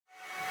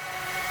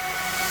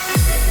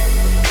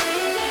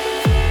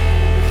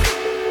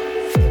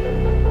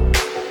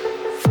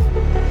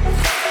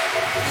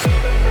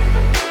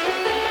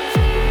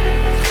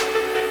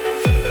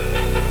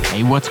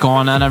what's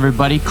going on,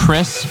 everybody?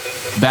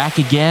 Chris, back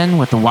again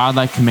with the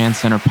Wildlife Command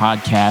Center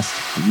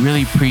podcast. We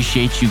really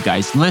appreciate you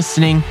guys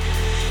listening.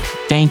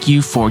 Thank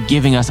you for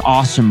giving us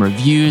awesome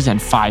reviews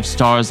and 5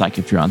 stars, like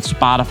if you're on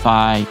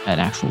Spotify, an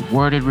actual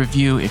worded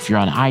review. If you're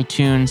on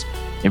iTunes,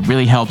 it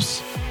really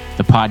helps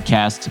the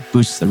podcast,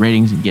 boosts the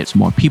ratings, and gets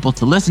more people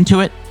to listen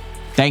to it.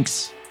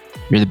 Thanks.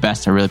 You're the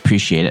best. I really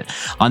appreciate it.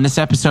 On this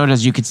episode,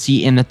 as you can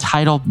see in the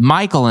title,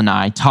 Michael and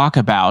I talk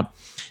about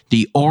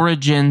the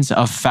origins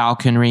of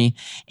falconry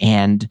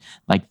and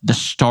like the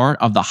start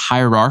of the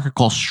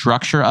hierarchical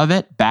structure of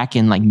it back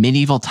in like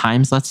medieval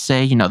times, let's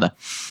say,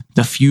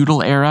 the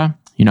feudal era,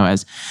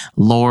 as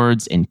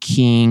lords and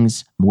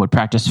kings would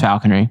practice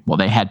falconry. Well,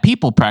 they had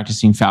people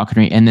practicing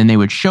falconry, and then they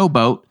would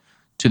showboat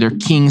to their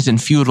kings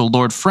and feudal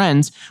lord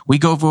friends. We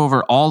go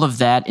over all of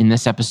that in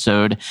this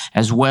episode,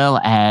 as well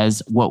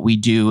as what we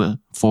do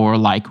for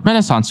like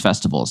Renaissance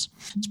festivals.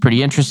 It's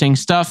pretty interesting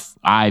stuff.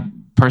 I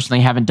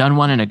personally haven't done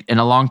one in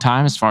a long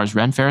time as far as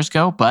Ren fairs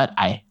go, but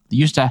I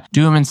used to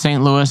do them in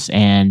St. Louis,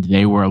 and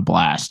they were a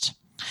blast.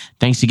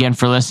 Thanks again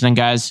for listening,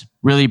 guys.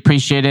 Really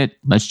appreciate it.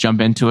 Let's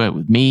jump into it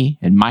with me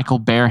and Michael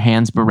Bare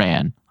Hands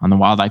Baran on the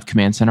Wildlife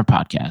Command Center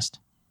podcast.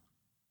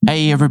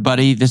 Hey,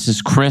 everybody. This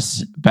is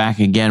Chris back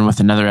again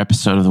with another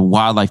episode of the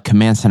Wildlife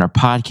Command Center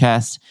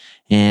podcast.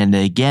 And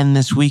again,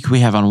 this week we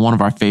have on one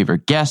of our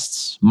favorite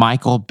guests,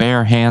 Michael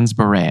Bare Hands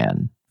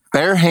Baran.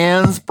 Bare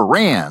Hands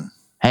Baran.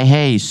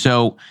 Hey.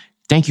 So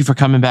thank you for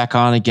coming back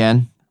on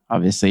again,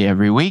 obviously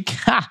every week.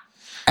 Ha!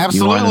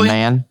 Absolutely. You are the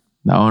man,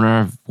 the owner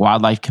of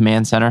Wildlife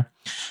Command Center.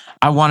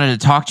 I wanted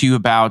to talk to you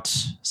about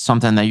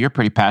something that you're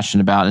pretty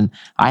passionate about, and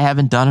I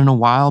haven't done in a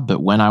while, but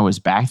when I was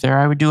back there,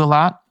 I would do a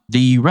lot.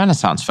 The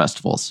Renaissance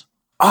festivals.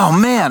 Oh,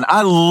 man,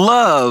 I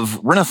love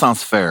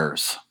Renaissance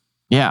fairs.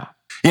 Yeah.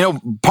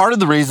 Part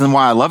of the reason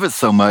why I love it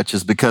so much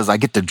is because I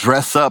get to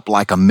dress up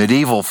like a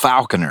medieval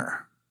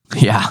falconer.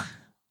 Yeah.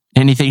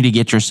 Anything to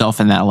get yourself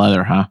in that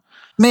leather, huh?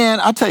 Man,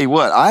 I'll tell you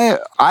what,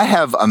 I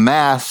have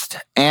amassed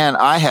and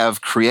I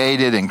have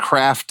created and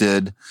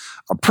crafted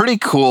a pretty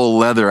cool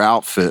leather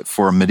outfit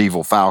for a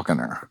medieval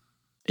falconer.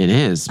 It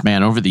is,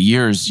 man. Over the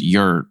years,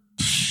 your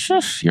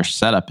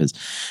setup has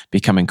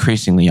become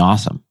increasingly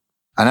awesome.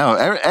 I know.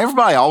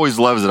 Everybody always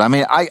loves it. I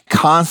mean, I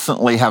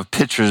constantly have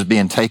pictures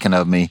being taken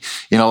of me.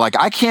 Like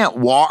I can't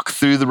walk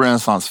through the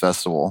Renaissance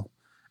Festival.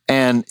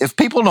 And if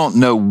people don't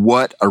know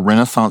what a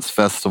Renaissance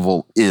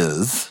Festival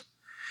is,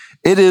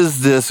 it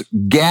is this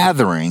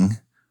gathering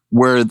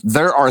where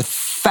there are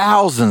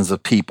thousands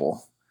of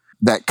people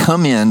that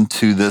come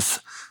into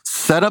this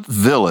set-up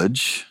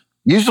village,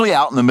 usually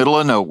out in the middle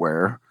of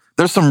nowhere.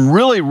 There's some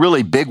really,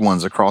 really big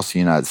ones across the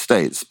United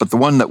States, but the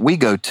one that we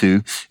go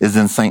to is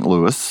in St.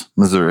 Louis,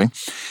 Missouri.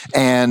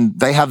 And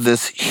they have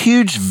this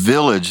huge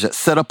village that's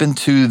set up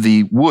into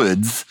the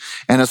woods,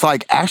 and it's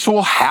like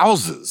actual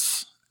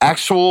houses,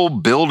 actual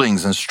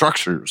buildings and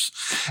structures.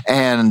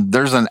 And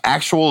there's an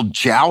actual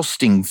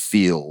jousting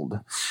field.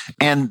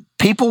 And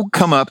people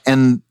come up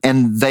and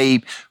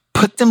they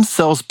put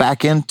themselves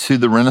back into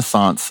the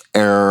Renaissance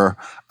era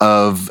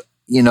of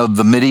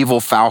the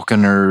medieval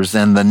falconers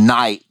and the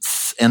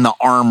knights and the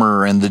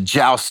armor and the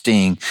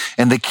jousting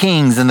and the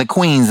kings and the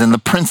queens and the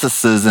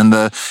princesses and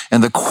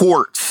the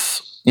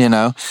courts, and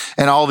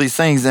all these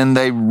things. And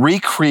they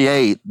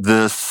recreate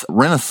this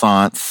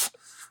Renaissance.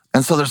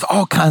 And so there's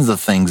all kinds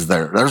of things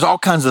there. There's all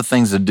kinds of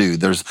things to do.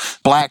 There's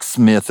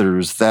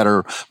blacksmithers that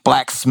are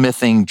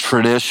blacksmithing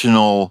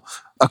traditional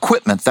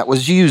equipment that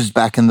was used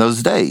back in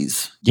those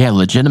days. Yeah,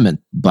 legitimate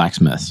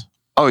blacksmiths.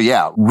 Oh,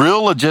 yeah.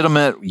 Real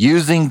legitimate,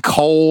 using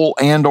coal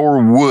and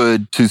or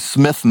wood to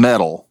smith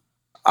metal.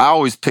 I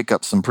always pick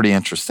up some pretty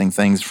interesting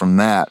things from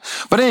that.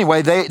 But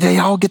anyway, they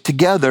all get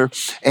together,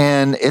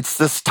 and it's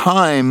this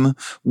time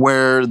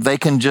where they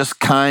can just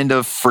kind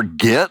of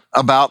forget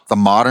about the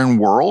modern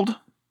world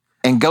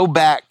and go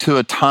back to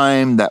a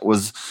time that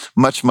was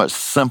much, much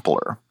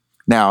simpler.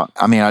 Now,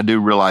 I mean, I do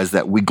realize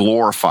that we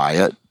glorify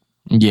it.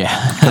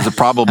 Yeah. Because it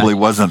probably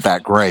wasn't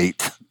that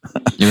great.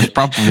 It was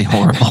probably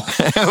horrible.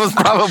 It was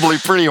probably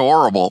pretty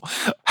horrible.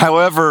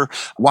 However,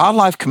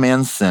 Wildlife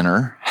Command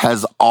Center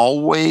has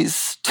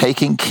always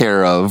taken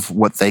care of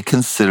what they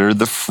consider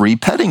the free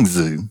petting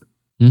zoo.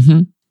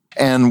 Mm-hmm.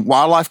 And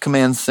Wildlife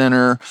Command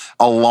Center,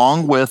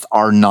 along with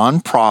our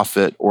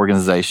nonprofit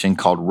organization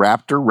called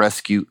Raptor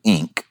Rescue,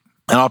 Inc.,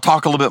 and I'll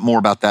talk a little bit more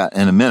about that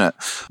in a minute,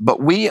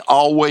 but we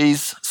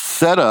always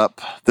set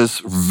up this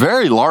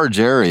very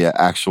large area,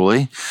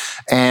 actually,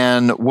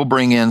 and we'll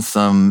bring in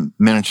some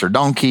miniature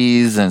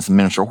donkeys and some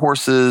miniature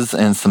horses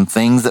and some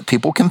things that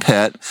people can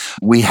pet.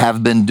 We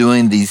have been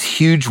doing these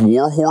huge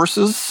war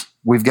horses.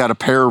 We've got a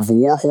pair of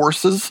war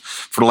horses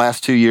for the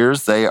last 2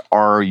 years. They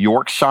are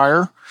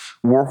Yorkshire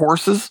war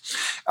horses,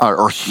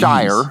 or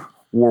Shire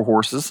war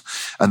horses.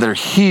 They're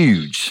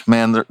huge,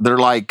 man. They're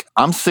like,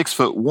 I'm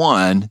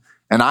 6'1",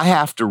 and I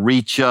have to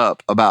reach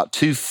up about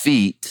 2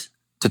 feet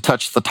to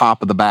touch the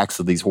top of the backs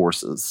of these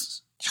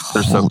horses.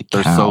 They're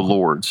so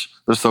large.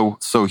 They're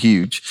so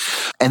huge.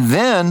 And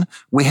then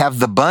we have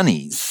the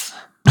bunnies.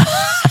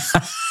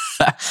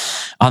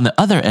 On the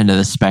other end of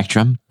the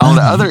spectrum. On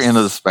the other end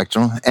of the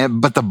spectrum.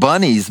 But the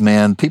bunnies,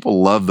 man,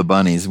 people love the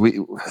bunnies.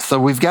 So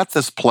we've got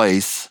this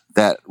place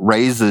that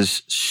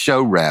raises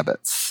show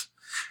rabbits.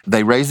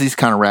 They raise these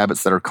kind of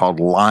rabbits that are called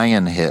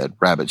lionhead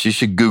rabbits. You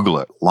should Google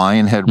it,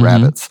 lionhead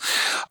rabbits.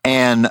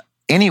 And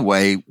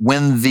anyway,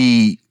 when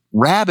the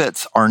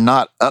rabbits are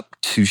not up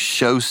to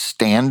show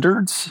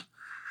standards,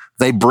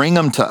 they bring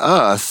them to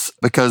us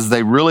because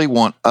they really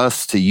want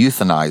us to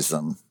euthanize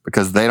them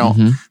because they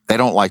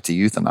don't like to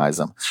euthanize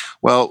them.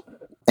 Well,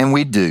 and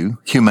we do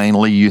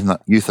humanely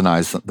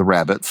euthanize the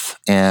rabbits,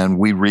 and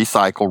we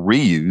recycle,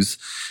 reuse.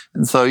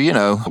 And so,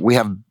 we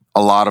have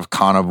a lot of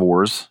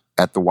carnivores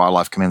at the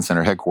Wildlife Command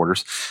Center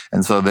headquarters.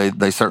 And so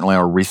they certainly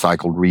are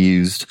recycled,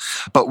 reused.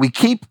 But we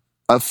keep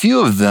a few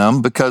of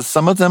them because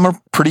some of them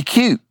are pretty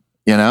cute,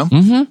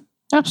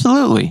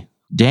 Absolutely.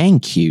 Dang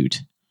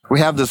cute. We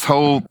have this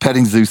whole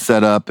petting zoo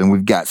set up, and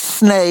we've got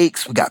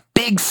snakes, we got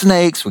big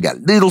snakes, we got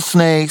little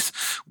snakes,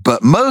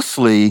 but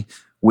mostly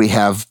we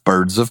have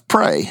birds of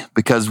prey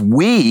because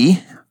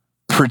we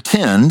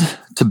pretend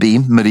to be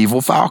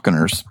medieval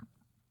falconers.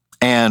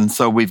 And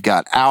so we've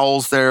got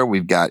owls there,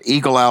 we've got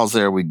eagle owls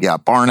there, we've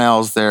got barn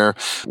owls there,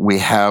 we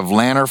have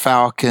lanner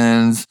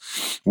falcons,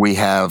 we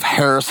have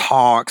Harris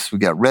hawks, we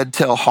got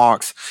red-tailed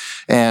hawks.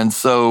 And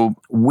so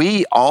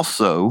we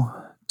also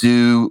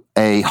do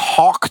a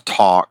hawk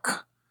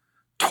talk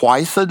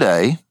twice a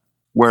day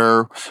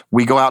where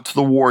we go out to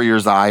the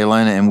Warriors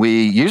Island, and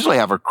we usually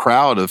have a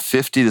crowd of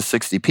 50 to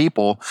 60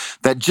 people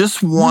that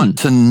just want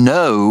to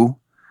know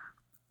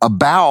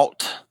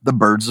about the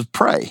birds of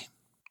prey.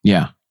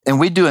 Yeah. And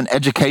we do an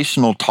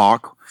educational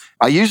talk.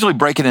 I usually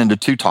break it into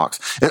 2 talks.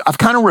 I've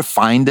kind of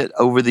refined it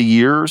over the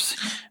years.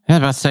 I was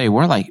about to say,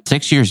 we're like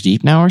 6 years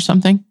deep now or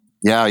something.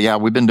 Yeah.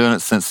 We've been doing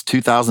it since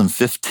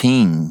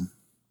 2015.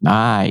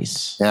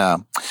 Nice. Yeah.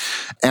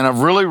 And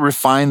I've really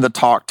refined the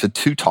talk to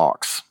 2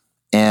 talks.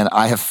 And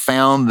I have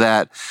found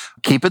that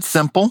keep it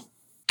simple,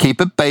 keep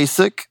it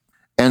basic.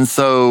 And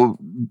so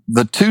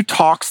the 2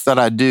 talks that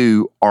I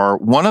do are,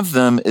 one of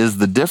them is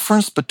the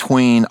difference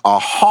between a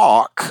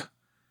hawk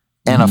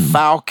and a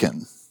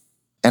falcon.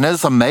 And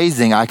it's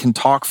amazing. I can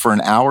talk for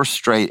an hour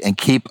straight and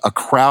keep a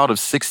crowd of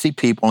 60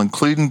 people,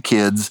 including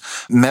kids,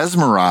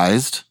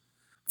 mesmerized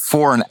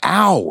for an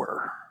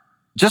hour,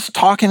 just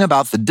talking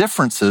about the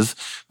differences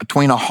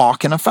between a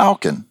hawk and a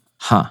falcon.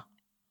 Huh.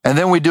 And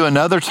then we do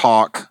another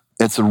talk.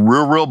 It's a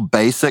real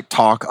basic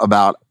talk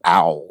about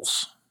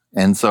owls.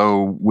 And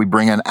so we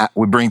bring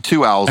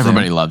 2 owls.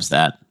 Everybody loves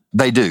that.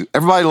 They do.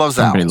 Everybody loves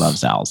owls. Everybody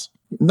loves owls.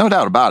 No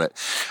doubt about it.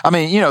 I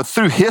mean,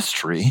 through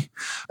history,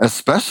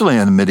 especially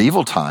in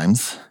medieval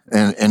times,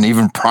 and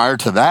even prior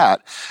to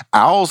that,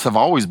 owls have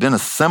always been a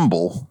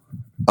symbol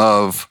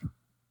of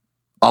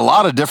a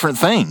lot of different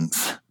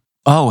things.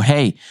 Oh,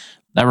 hey,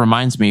 that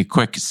reminds me, a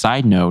quick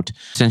side note.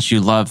 Since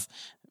you love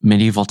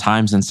medieval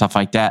times and stuff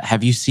like that,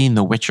 have you seen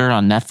The Witcher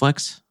on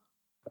Netflix?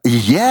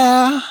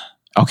 Yeah.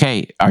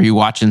 Okay, are you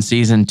watching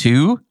season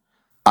 2?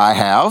 I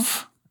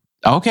have.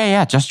 Okay,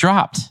 yeah, just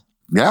dropped.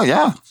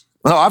 Yeah.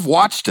 No, I've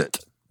watched it.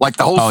 Like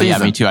the whole season. Oh,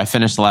 yeah, me too. I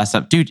finished the last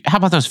episode. Dude, how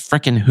about those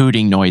freaking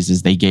hooting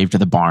noises they gave to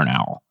the barn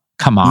owl?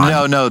 Come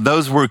on. No,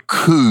 those were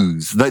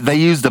coos. They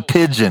used a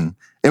pigeon.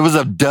 It was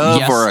a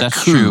dove or a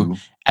that's coo. True.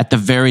 At the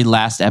very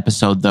last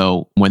episode,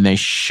 though, when they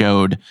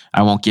showed,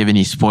 I won't give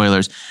any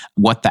spoilers,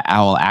 what the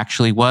owl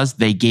actually was,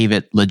 they gave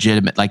it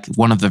legitimate, like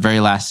one of the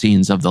very last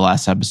scenes of the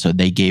last episode,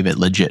 they gave it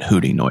legit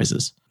hooting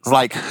noises. It's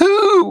like,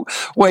 who?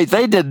 Wait,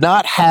 they did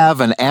not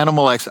have an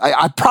animal expert.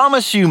 I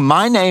promise you,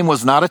 my name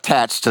was not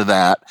attached to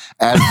that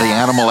as the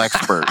animal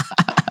expert.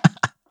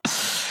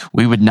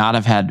 We would not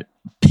have had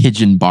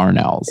pigeon barn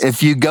owls.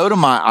 If you go to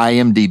my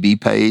IMDb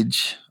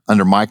page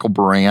under Michael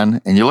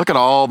Buran and you look at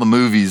all the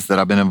movies that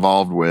I've been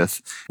involved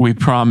with. We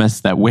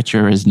promise that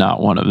Witcher is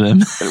not one of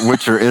them.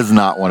 Witcher is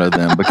not one of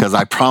them because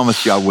I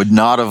promise you I would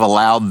not have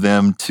allowed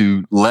them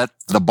to let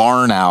the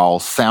barn owl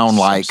sound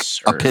like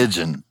a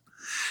pigeon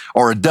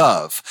or a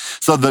dove.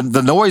 So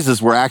the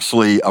noises were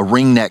actually a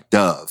ringneck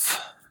dove.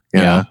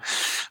 You know?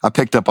 I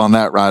picked up on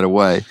that right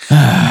away.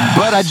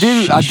 But I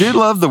do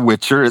love The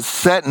Witcher. It's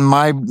set in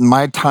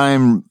my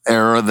time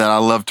era that I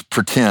love to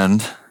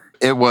pretend.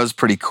 It was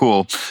pretty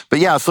cool. But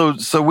yeah,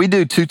 so we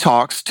do 2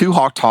 talks, 2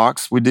 hawk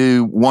talks. We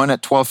do one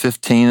at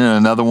 12:15 and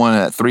another one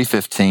at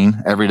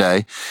 3:15 every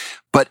day.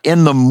 But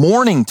in the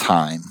morning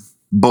time,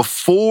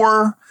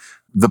 before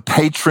the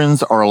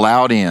patrons are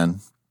allowed in,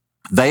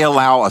 they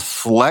allow a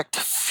select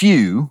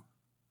few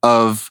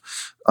of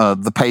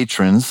the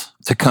patrons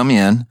to come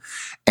in,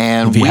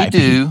 and VIP. we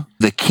do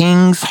the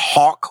King's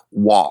Hawk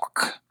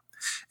Walk.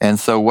 And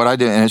so what I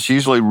do, and it's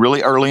usually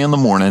really early in the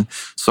morning,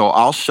 so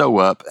I'll show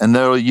up, and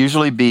there'll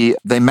usually be,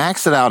 they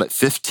max it out at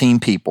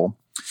 15 people.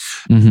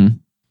 Mm-hmm.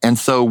 And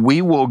so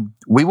we will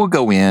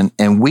go in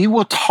and we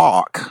will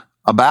talk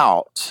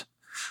about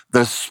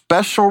the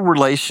special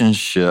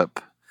relationship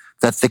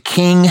that the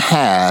king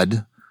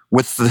had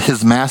with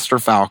his master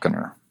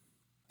falconer.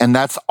 And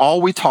that's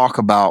all we talk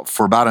about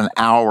for about an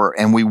hour.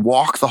 And we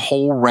walk the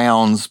whole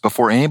rounds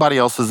before anybody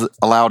else is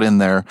allowed in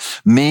there.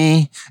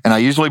 Me, and I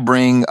usually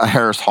bring a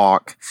Harris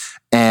hawk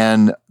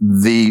and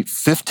the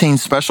 15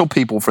 special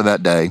people for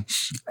that day.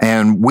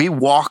 And we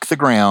walk the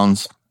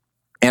grounds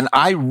and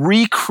I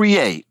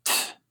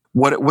recreate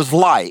what it was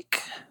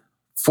like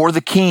for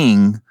the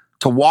king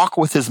to walk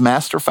with his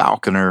master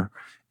falconer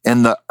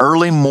in the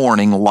early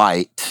morning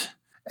light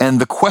and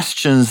the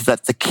questions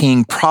that the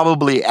king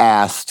probably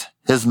asked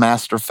his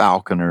master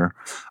falconer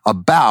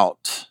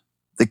about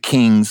the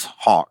king's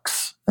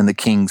hawks and the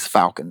king's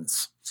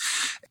falcons.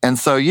 And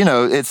so,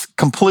 it's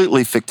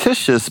completely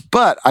fictitious,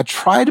 but I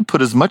try to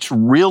put as much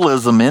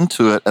realism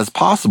into it as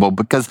possible,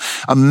 because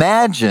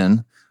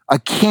imagine a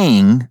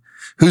king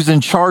who's in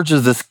charge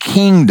of this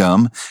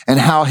kingdom and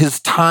how his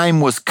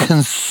time was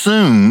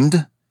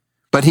consumed.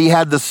 But he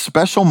had this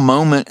special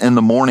moment in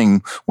the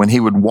morning when he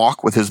would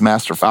walk with his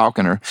master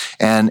falconer,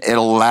 and it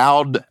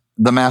allowed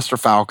the master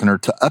falconer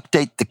to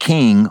update the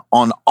king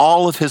on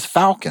all of his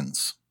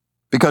falcons.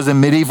 Because in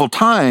medieval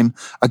time,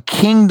 a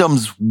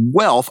kingdom's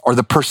wealth, or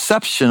the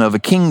perception of a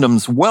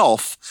kingdom's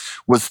wealth,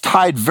 was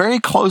tied very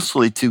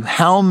closely to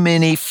how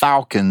many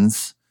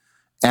falcons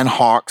and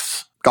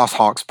hawks,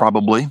 goshawks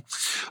probably.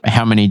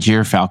 How many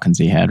gyrfalcons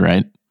he had,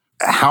 right?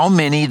 How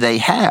many they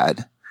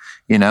had.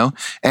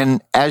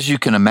 And as you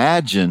can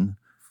imagine,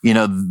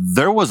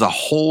 there was a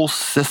whole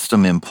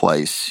system in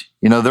place.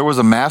 There was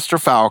a master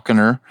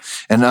falconer,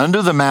 and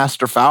under the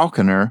master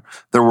falconer,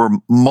 there were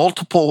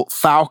multiple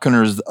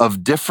falconers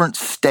of different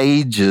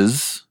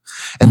stages.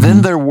 And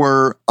then there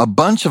were a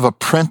bunch of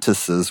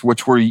apprentices,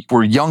 which were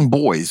young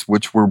boys,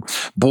 which were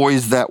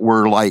boys that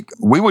were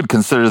we would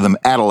consider them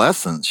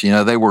adolescents.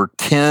 They were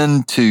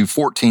 10 to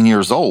 14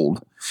 years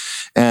old.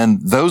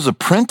 And those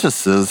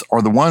apprentices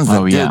are the ones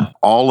that did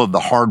all of the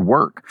hard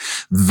work.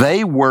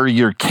 They were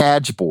your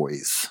cadge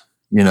boys,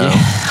 Yeah,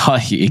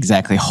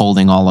 exactly.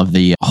 Holding all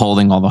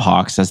the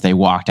hawks as they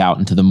walked out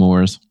into the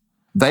moors.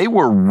 They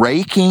were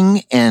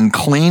raking and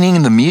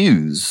cleaning the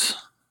mews,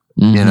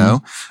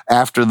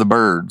 after the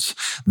birds.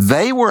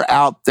 They were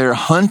out there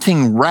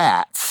hunting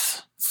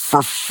rats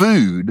for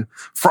food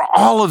for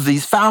all of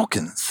these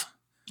falcons.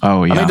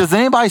 Oh, yeah. Does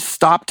anybody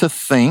stop to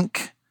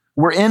think?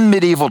 We're in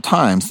medieval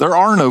times. There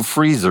are no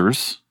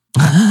freezers.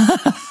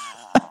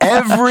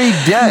 Every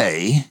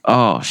day,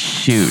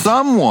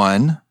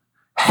 someone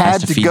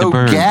had to go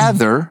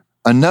gather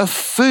enough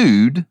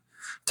food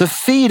to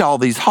feed all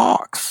these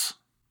hawks.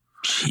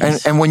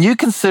 And when you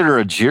consider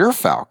a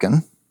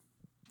gyrfalcon,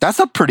 that's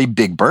a pretty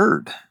big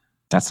bird.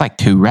 That's like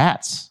 2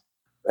 rats.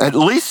 At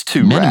least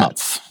 2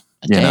 rats.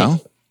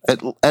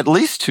 At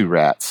least 2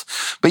 rats.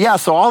 But yeah,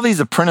 so all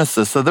these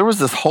apprentices, so there was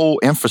this whole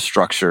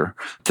infrastructure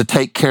to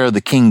take care of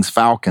the king's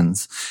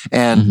falcons.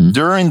 And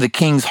during the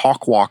king's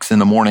hawk walks in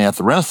the morning at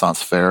the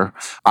Renaissance Fair,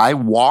 I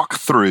walk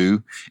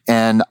through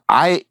and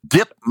I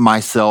dip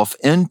myself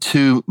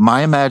into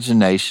my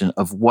imagination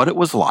of what it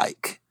was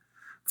like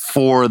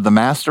for the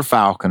master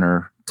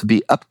falconer to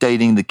be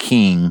updating the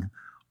king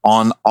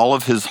on all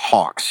of his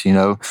hawks.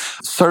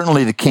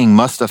 Certainly the king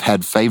must have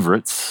had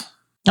favorites.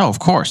 Oh, of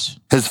course.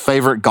 His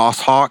favorite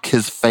goshawk,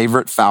 his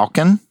favorite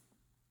falcon.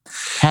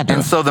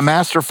 And so the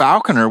master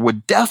falconer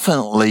would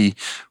definitely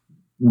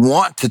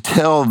want to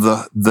tell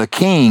the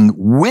king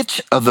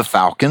which of the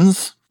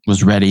falcons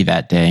was ready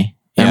that day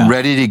and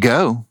ready to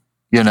go,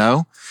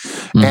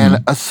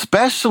 And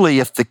especially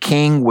if the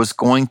king was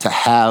going to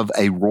have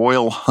a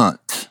royal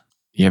hunt.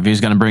 Yeah, if he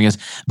was going to bring his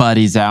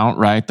buddies out,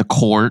 right? The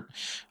court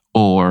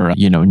or,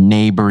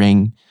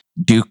 neighboring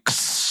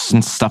dukes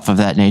and stuff of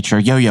that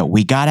nature.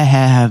 We got to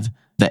have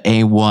the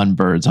A1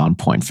 birds on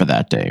point for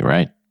that day,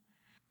 right?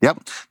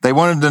 Yep. They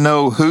wanted to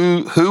know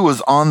who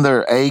was on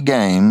their A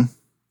game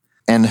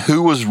and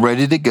who was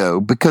ready to go,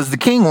 because the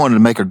king wanted to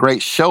make a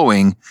great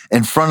showing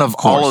in front of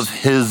all of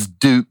his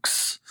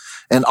dukes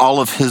and all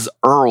of his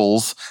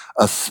earls,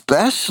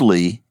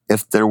 especially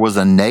if there was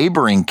a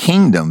neighboring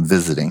kingdom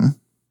visiting.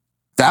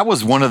 That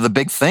was one of the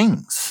big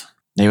things.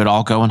 They would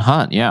all go and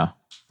hunt, yeah.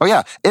 Oh,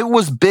 yeah. It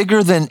was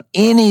bigger than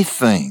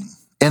anything.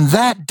 In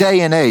that day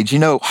and age,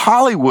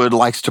 Hollywood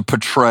likes to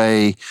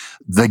portray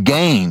the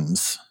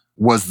games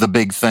was the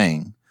big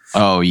thing.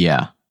 Oh,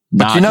 yeah.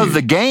 But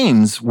the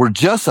games were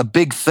just a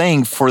big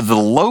thing for the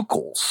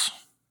locals,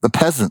 the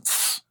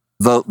peasants,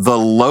 the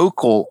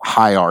local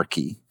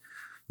hierarchy.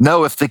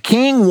 No, if the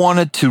king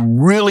wanted to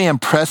really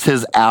impress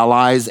his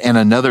allies in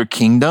another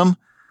kingdom,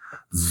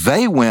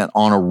 they went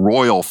on a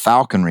royal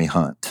falconry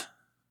hunt,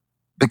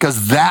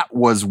 because that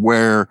was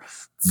where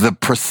the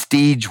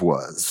prestige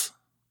was.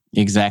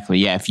 Exactly.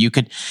 Yeah.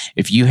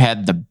 If you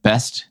had the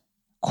best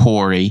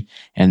quarry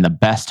and the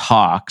best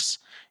hawks,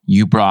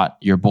 you brought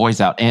your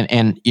boys out.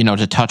 And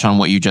to touch on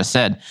what you just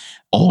said,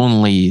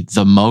 only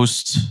the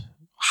most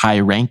high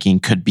ranking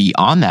could be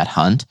on that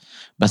hunt,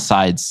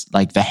 besides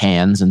like the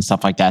hands and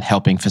stuff like that,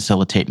 helping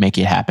facilitate, make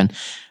it happen.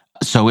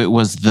 So it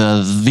was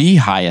the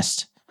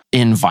highest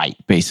invite,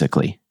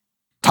 basically.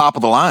 top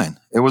of the line.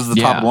 It was the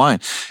top of the line.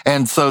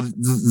 And so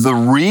the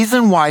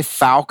reason why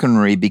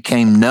falconry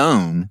became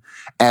known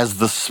as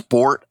the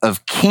sport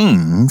of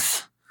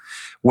kings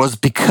was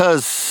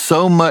because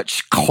so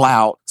much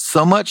clout,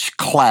 so much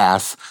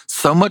class,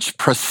 so much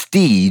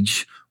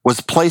prestige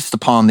was placed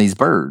upon these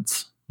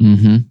birds.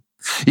 Mm-hmm.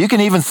 You can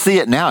even see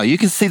it now. You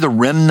can see the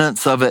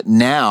remnants of it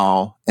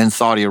now in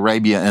Saudi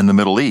Arabia and the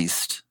Middle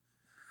East.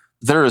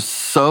 There is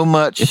so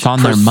much it's on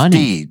prestige. Their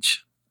money.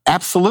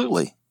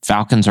 Absolutely.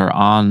 Falcons are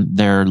on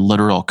their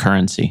literal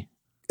currency.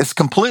 It's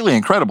completely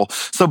incredible.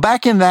 So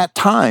back in that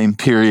time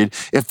period,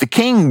 if the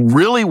king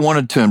really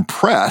wanted to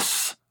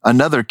impress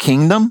another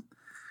kingdom,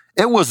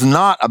 it was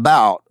not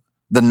about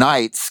the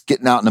knights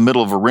getting out in the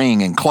middle of a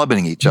ring and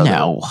clubbing each other.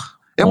 No.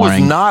 It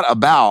was not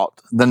about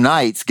the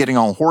knights getting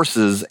on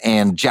horses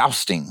and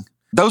jousting.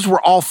 Those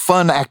were all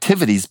fun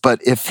activities,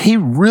 but if he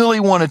really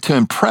wanted to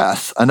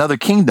impress another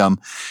kingdom,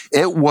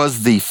 it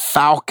was the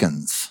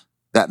falcons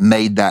that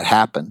made that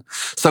happen.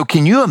 So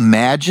can you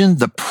imagine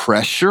the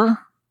pressure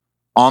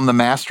on the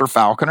master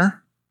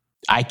falconer?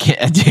 I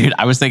can't, dude.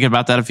 I was thinking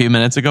about that a few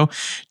minutes ago.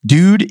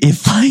 Dude,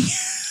 if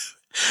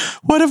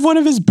what if one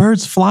of his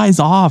birds flies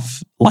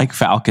off like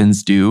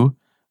falcons do?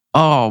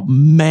 Oh,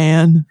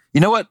 man.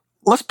 You know what?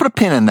 Let's put a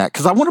pin in that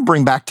because I want to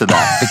bring back to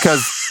that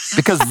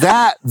because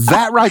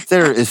that right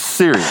there is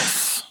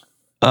serious.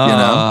 You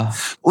know,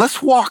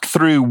 let's walk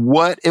through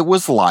what it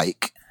was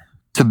like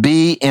to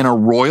be in a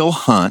royal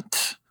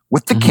hunt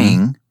with the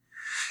king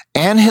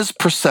and his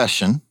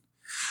procession,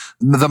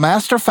 the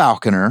master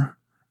falconer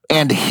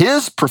and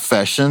his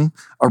profession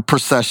or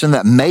procession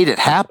that made it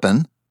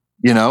happen.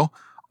 You know,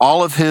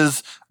 all of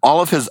his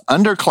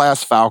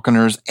underclass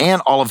falconers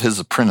and all of his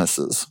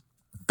apprentices.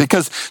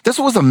 Because this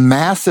was a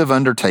massive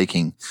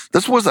undertaking.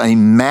 This was a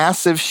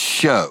massive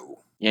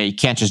show. Yeah, you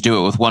can't just do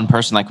it with one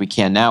person like we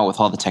can now with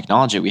all the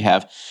technology we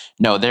have.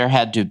 No, there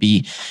had to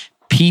be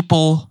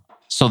people.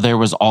 So there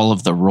was all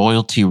of the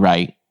royalty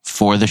right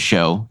for the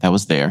show that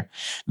was there.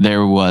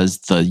 There was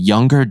the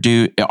younger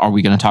dude. Are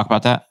we going to talk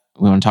about that?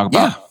 We want to talk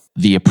about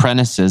the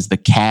apprentices, the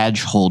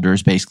cadge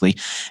holders, basically.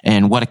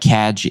 And what a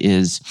cadge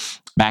is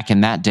back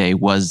in that day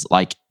was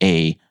like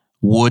a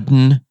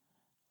wooden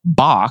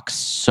box,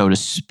 so to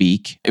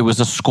speak. It was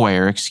a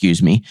square,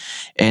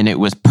 and it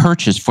was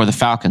purchased for the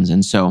falcons.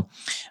 And so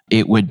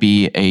it would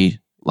be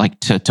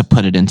to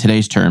put it in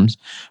today's terms,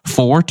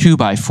 4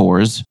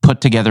 2x4s put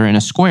together in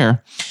a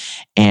square.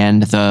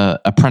 And the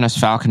apprentice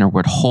falconer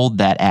would hold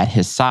that at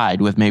his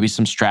side with maybe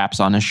some straps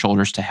on his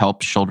shoulders to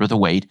help shoulder the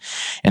weight.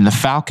 And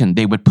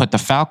they would put the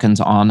falcons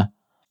on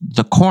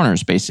the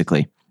corners,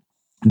 basically.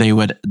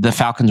 The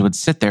falcons would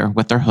sit there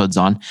with their hoods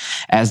on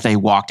as they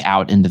walked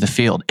out into the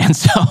field. And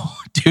so,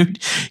 dude,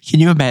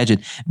 can you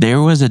imagine?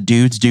 There was a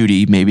dude's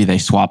duty, maybe they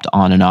swapped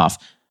on and off,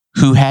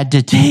 who had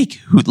to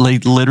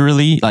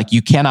literally,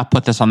 you cannot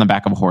put this on the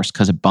back of a horse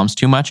because it bumps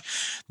too much.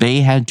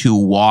 They had to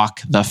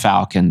walk the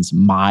falcons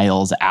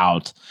miles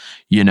out,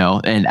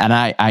 and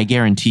I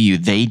guarantee you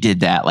they did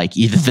that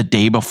either the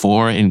day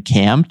before and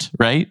camped,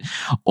 right?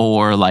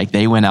 Or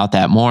they went out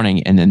that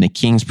morning and then the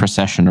king's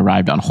procession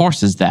arrived on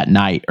horses that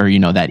night or,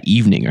 that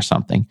evening or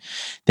something.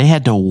 They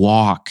had to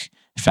walk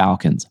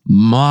falcons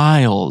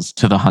miles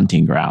to the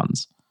hunting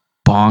grounds.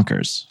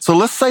 Bonkers. So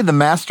let's say the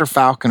master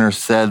falconer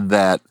said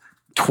that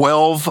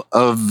 12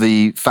 of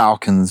the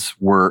falcons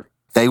were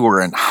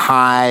in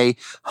high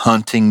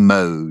hunting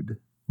mode.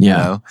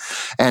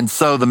 And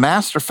so the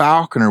master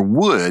falconer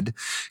would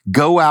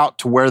go out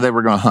to where they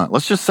were going to hunt.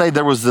 Let's just say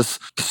there was this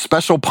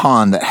special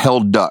pond that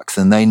held ducks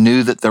and they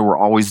knew that there were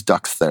always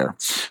ducks there.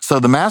 So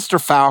the master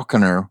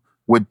falconer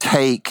would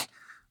take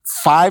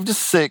 5 to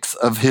 6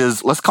 of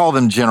his, let's call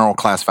them general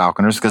class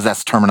falconers because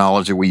that's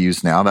terminology we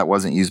use now. That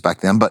wasn't used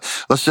back then, but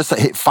let's just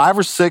say 5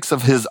 or 6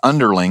 of his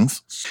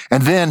underlings.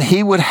 And then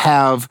he would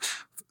have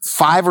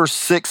 5 or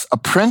 6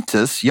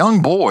 apprentice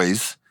young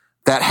boys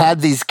that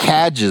had these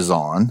cadges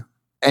on.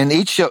 And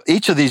each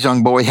of these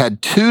young boys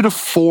had 2 to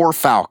 4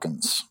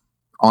 falcons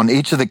on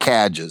each of the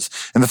cadges.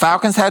 And the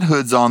falcons had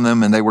hoods on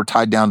them and they were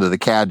tied down to the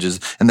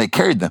cadges and they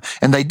carried them.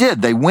 And they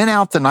did. They went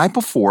out the night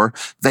before.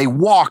 They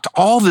walked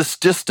all this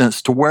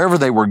distance to wherever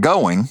they were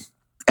going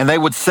and they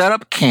would set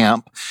up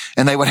camp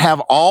and they would have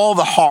all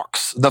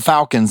the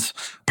falcons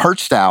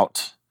perched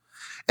out.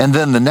 And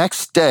then the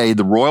next day,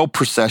 the royal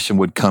procession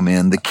would come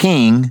in, the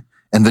king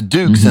and the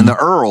dukes and the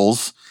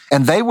earls,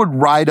 and they would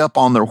ride up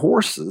on their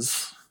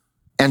horses.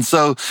 And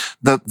so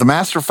the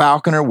master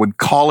falconer would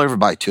call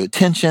everybody to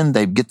attention.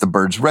 They'd get the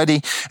birds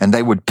ready and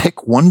they would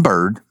pick one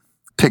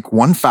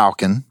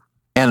falcon.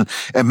 And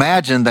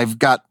imagine they've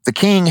got the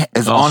king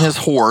is on his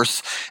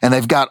horse and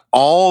they've got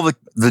all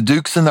the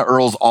dukes and the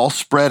earls all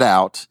spread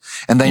out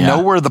and they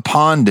know where the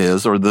pond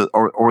is or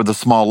the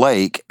small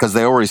lake because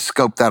they already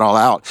scoped that all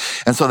out.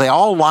 And so they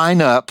all line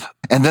up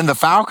and then the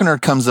falconer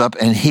comes up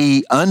and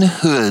he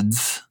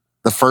unhoods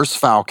the first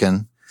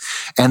falcon.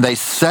 And they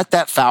set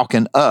that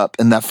falcon up,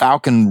 and that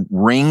falcon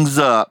rings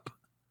up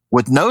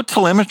with no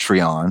telemetry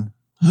on.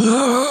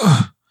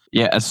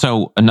 Yeah.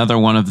 So another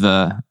one of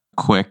the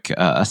quick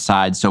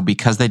aside. So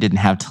because they didn't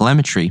have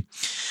telemetry,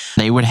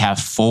 they would have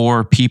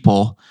 4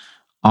 people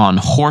on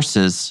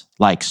horses,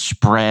 like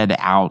spread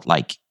out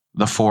like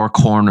the 4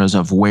 corners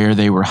of where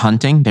they were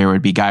hunting. There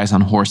would be guys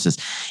on horses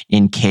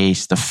in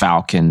case the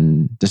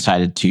falcon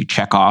decided to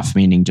check off,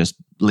 meaning just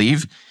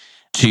leave,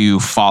 to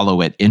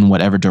follow it in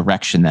whatever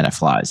direction that it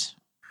flies.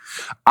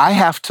 I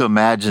have to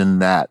imagine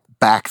that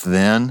back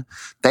then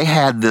they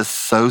had this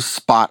so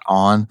spot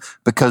on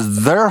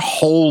because their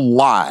whole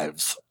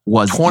lives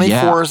was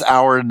 24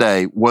 hours a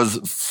day was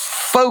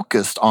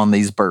focused on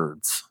these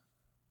birds.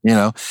 You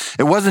know,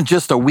 it wasn't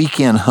just a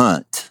weekend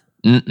hunt.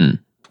 Mm-mm.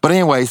 But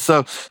anyway,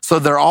 so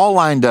they're all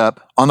lined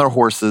up on their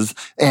horses,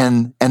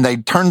 and they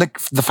turn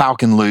the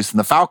falcon loose, and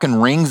the falcon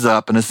rings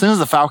up, and as soon as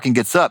the falcon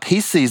gets up, he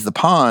sees the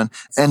pond,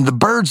 and the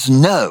birds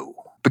know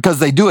because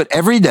they do it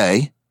every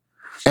day,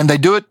 and they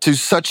do it to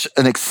such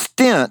an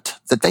extent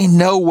that they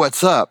know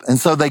what's up. And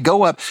so they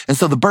go up, and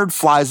so the bird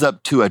flies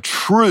up to a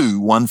true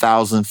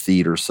 1,000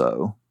 feet or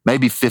so,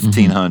 maybe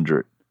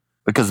 1,500,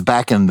 because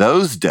back in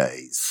those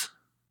days,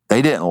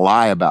 they didn't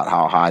lie about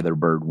how high their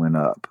bird went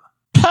up.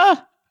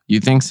 You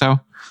think so?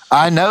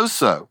 I know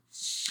so.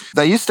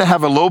 They used to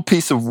have a little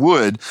piece of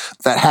wood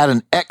that had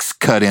an X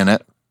cut in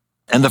it,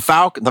 and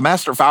the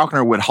master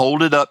falconer would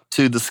hold it up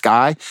to the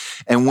sky,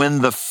 and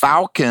when the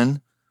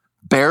falcon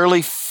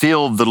barely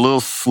filled the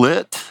little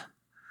slit,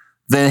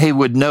 then he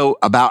would know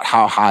about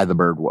how high the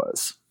bird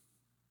was.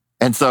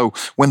 And so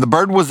when the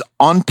bird was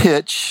on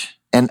pitch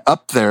and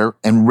up there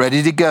and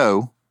ready to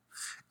go,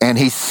 and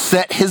he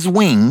set his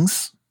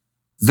wings,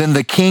 then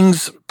the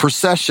king's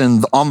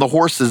procession on the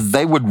horses,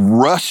 they would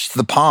rush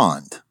the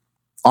pond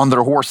on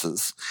their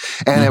horses,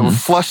 and it would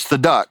flush the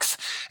ducks.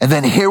 And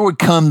then here would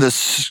come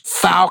this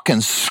falcon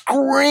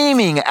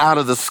screaming out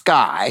of the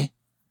sky.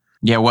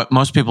 Yeah, what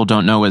most people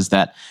don't know is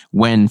that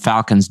when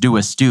falcons do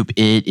a stoop,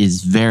 it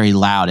is very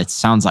loud. It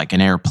sounds like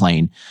an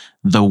airplane,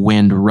 the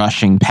wind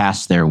rushing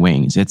past their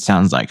wings. It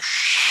sounds like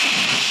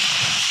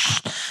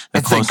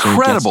it's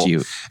incredible.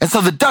 And so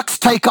the ducks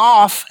take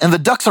off, and the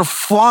ducks are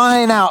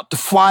flying out to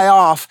fly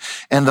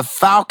off, and the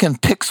falcon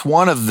picks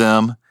one of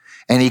them,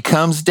 and he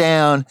comes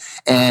down,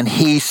 and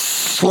he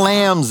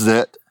slams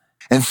it,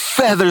 and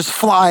feathers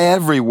fly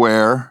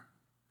everywhere,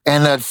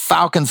 and that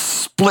falcon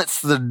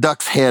splits the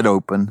duck's head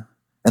open,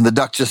 and the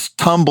duck just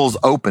tumbles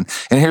open.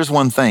 And here's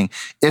one thing.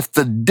 If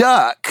the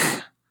duck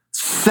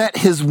set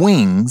his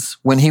wings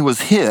when he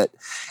was hit,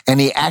 and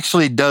he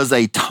actually does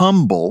a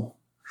tumble,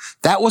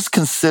 that was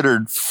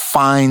considered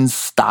fine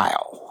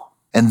style.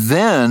 And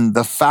then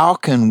the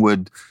falcon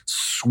would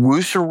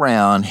swoosh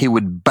around, he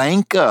would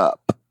bank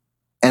up,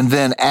 and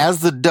then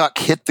as the duck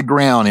hit the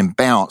ground and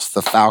bounced,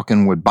 the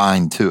falcon would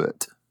bind to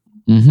it.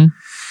 Mm-hmm.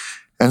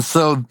 And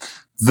so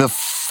the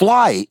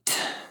flight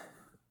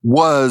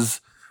was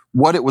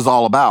what it was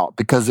all about,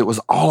 because it was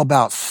all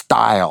about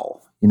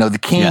style. You know, the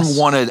king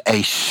wanted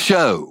a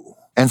show.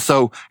 And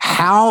so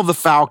how the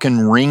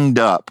falcon ringed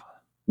up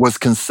was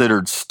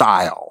considered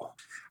style.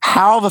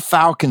 How the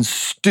falcon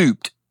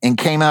stooped and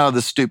came out of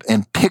the stoop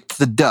and picked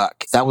the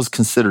duck, that was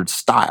considered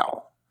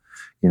style.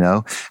 You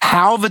know,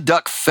 how the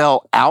duck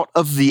fell out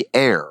of the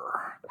air,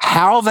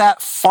 how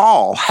that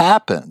fall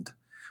happened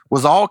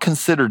was all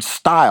considered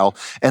style.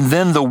 And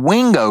then the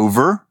wing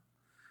over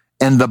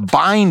and the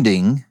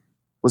binding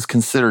was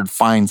considered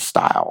fine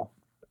style.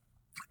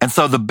 And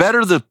so the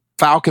better the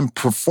falcon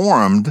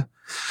performed,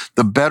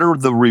 the better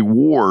the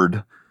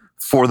reward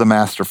for the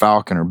master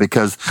falconer.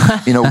 Because,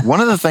 you know,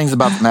 one of the things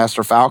about the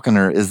master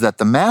falconer is that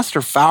the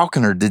master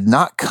falconer did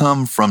not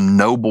come from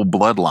noble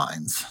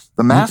bloodlines.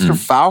 The master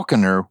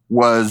falconer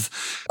was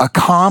a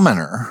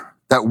commoner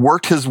that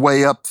worked his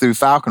way up through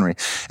falconry.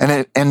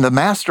 And the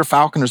master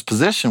falconer's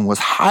position was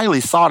highly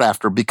sought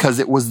after because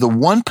it was the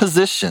one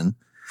position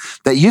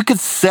that you could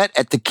sit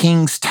at the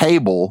king's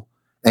table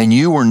and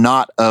you were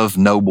not of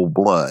noble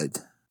blood.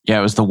 Yeah,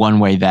 it was the one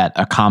way that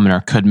a commoner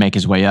could make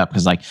his way up.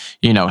 Because, like,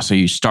 you know, so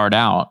you start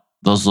out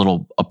those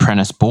little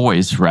apprentice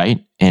boys,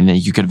 right? And then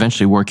you could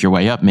eventually work your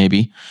way up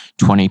maybe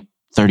 20,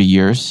 30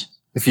 years.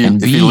 If you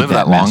live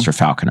that long. Master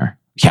falconer.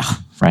 Yeah,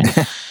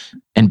 right.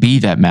 And be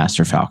that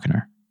master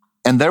falconer.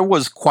 And there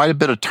was quite a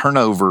bit of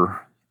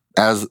turnover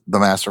as the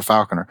master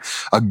falconer.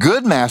 A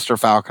good master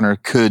falconer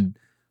could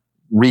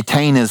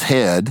retain his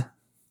head,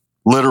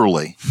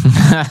 literally.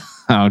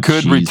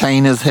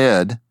 Retain his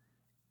head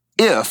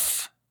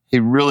if he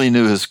really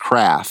knew his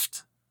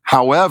craft.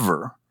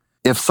 However,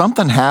 if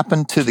something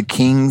happened to the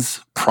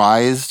king's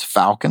prized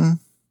falcon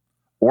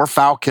or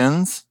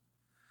falcons,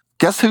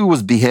 guess who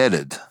was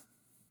beheaded?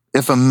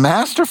 If a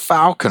master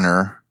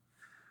falconer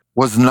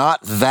was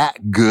not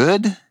that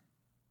good,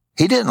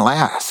 he didn't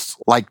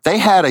last. Like, they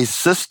had a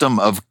system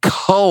of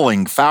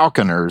culling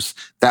falconers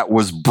that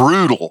was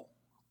brutal.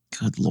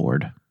 Good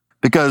Lord.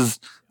 Because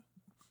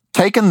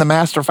taking the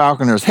master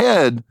falconer's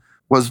head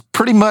was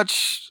pretty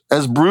much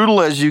as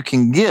brutal as you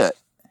can get,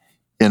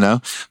 you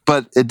know.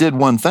 But it did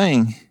one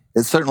thing.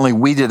 It certainly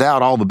weeded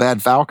out all the bad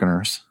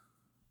falconers.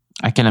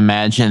 I can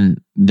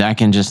imagine, I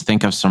can just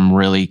think of some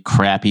really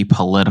crappy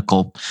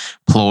political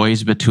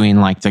ploys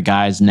between like the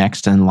guys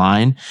next in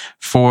line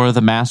for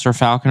the Master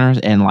Falconers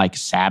and like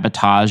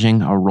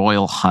sabotaging a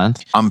royal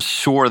hunt. I'm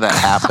sure that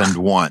happened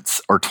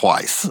once or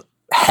twice.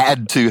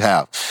 Had to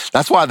have.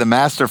 That's why the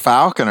Master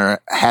Falconer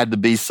had to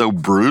be so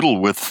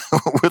brutal with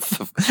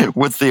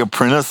the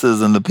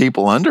apprentices and the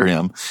people under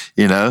him.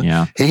 You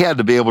know, He had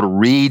to be able to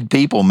read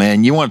people.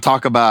 Man, you want to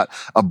talk about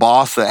a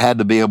boss that had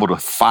to be able to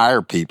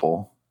fire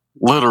people,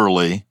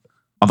 literally.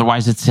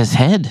 Otherwise, it's his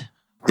head.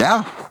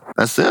 Yeah,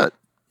 that's it.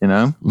 You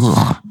know,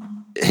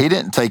 He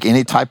didn't take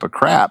any type of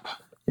crap.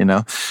 You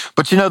know,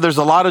 but there's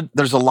a lot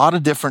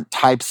of different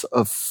types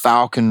of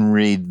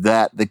falconry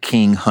that the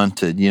king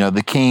hunted. You know,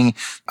 the king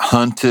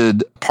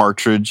hunted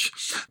partridge,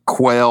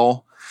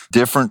 quail,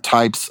 different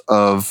types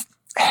of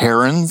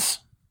herons,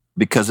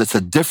 because it's a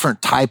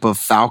different type of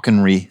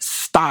falconry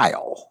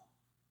style.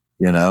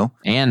 You know,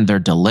 and they're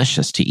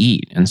delicious to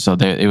eat, and so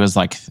it was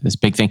like this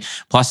big thing.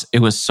 Plus, it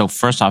was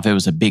first off, it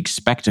was a big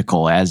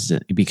spectacle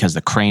because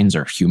the cranes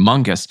are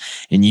humongous,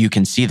 and you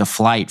can see the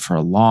flight for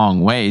a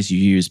long ways. You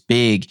use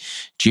big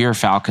gyr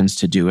falcons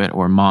to do it,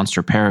 or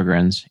monster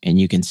peregrines, and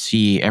you can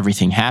see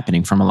everything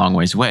happening from a long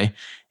ways away.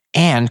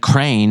 And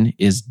crane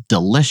is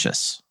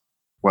delicious.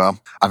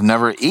 Well, I've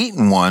never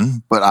eaten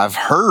one, but I've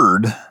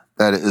heard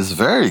that it is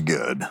very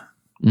good.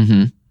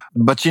 Mm-hmm.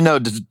 But,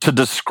 to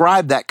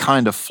describe that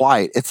kind of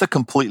flight, it's a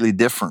completely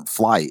different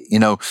flight.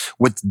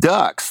 With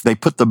ducks, they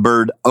put the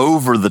bird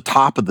over the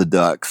top of the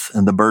ducks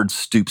and the bird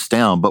stoops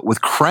down. But with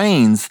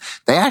cranes,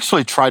 they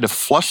actually try to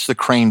flush the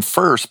crane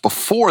first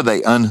before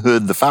they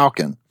unhood the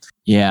falcon.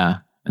 Yeah.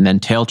 And then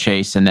tail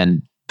chase, and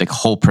then the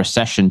whole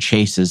procession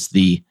chases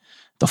the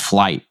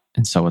flight.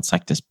 And so it's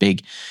like this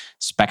big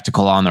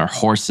spectacle on their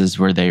horses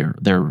where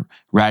they're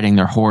riding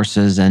their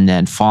horses and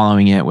then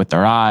following it with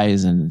their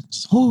eyes and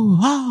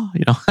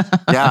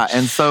Yeah,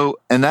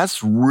 and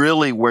that's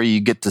really where you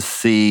get to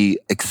see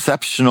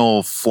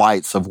exceptional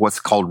flights of what's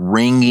called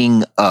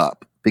ringing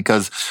up.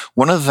 Because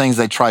one of the things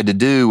they tried to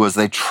do was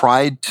they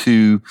tried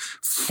to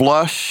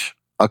flush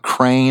a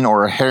crane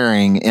or a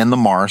herring in the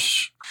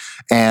marsh,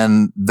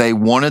 and they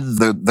wanted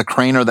the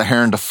crane or the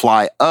heron to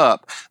fly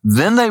up.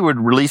 Then they would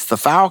release the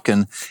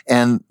falcon,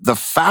 and the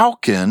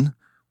falcon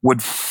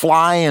would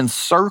fly in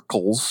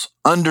circles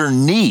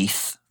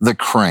underneath the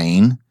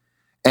crane,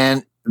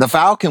 and the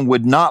falcon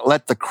would not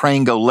let the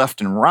crane go left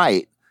and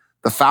right.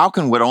 The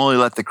falcon would only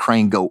let the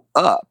crane go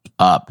up.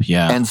 Up,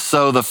 yeah. And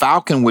so the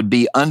falcon would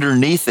be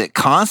underneath it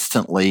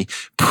constantly,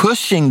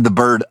 pushing the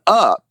bird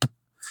up.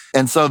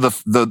 And so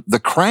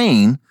the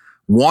crane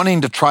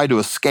wanting to try to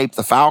escape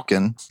the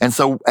falcon. And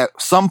so at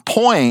some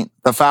point,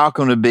 the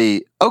falcon would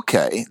be,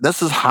 okay,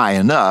 this is high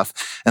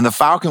enough. And the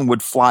falcon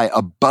would fly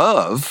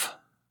above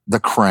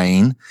the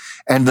crane.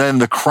 And then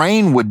the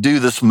crane would do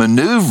this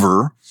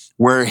maneuver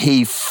where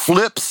he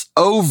flips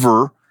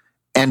over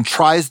and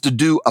tries to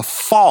do a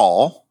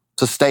fall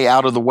to stay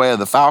out of the way of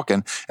the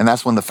falcon. And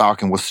that's when the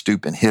falcon will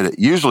stoop and hit it,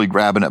 usually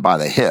grabbing it by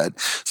the head.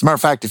 As a matter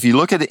of fact, if you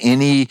look at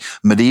any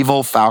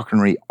medieval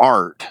falconry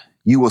art,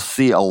 you will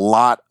see a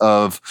lot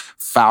of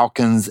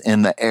falcons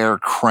in the air,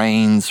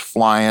 cranes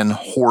flying,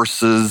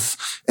 horses,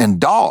 and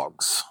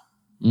dogs.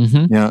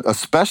 Mm-hmm.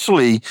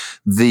 Especially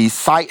the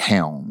sight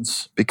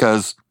hounds,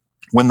 because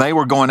when they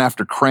were going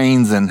after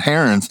cranes and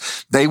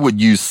herons, they would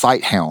use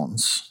sight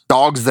hounds,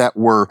 dogs that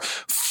were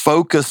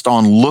focused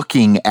on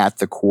looking at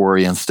the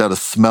quarry instead of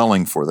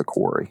smelling for the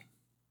quarry.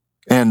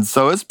 And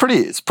so it's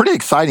pretty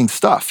exciting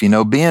stuff.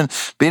 Being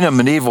a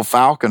medieval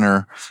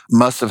falconer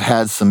must have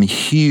had some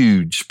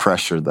huge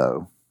pressure,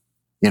 though.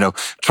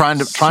 Trying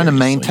to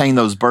maintain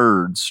those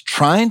birds,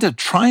 trying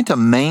to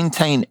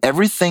maintain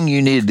everything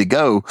you needed to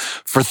go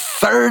for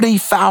 30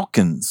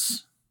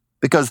 falcons,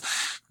 because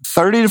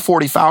 30 to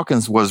 40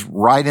 falcons was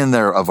right in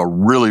there of a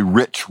really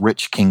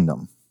rich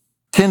kingdom.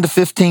 10 to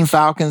 15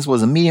 falcons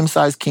was a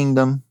medium-sized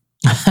kingdom.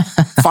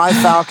 5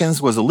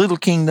 falcons was a little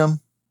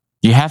kingdom.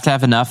 You have to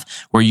have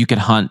enough where you could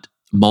hunt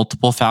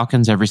multiple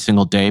falcons every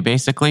single day,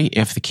 basically,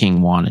 if the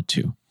king wanted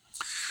to.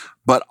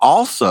 But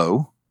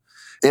also,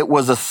 it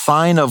was a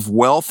sign of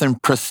wealth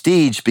and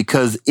prestige,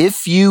 because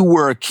if you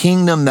were a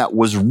kingdom that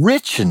was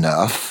rich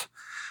enough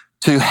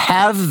to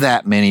have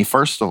that many,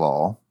 first of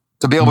all,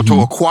 to be able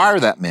to acquire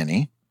that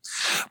many,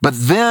 but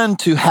then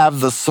to have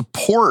the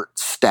support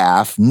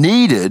staff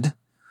needed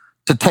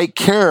to take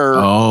care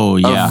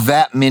of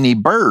that many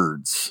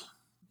birds,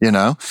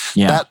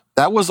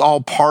 That was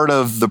all part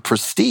of the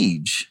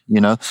prestige,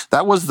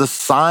 That was the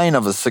sign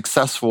of a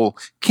successful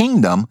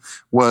kingdom,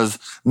 was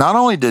not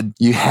only did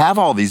you have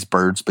all these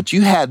birds, but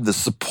you had the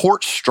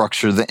support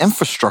structure, the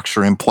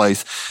infrastructure in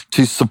place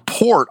to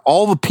support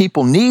all the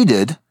people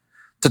needed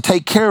to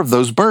take care of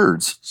those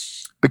birds.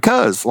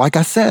 Because, like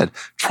I said,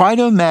 try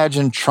to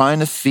imagine trying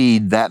to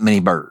feed that many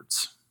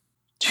birds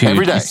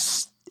every day.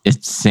 It's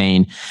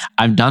insane.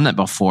 I've done that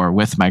before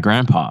with my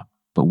grandpa,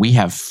 but we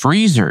have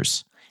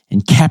freezers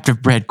and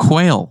captive bred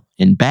quail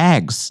in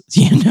bags,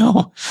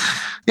 Yeah,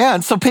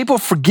 and so people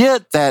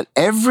forget that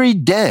every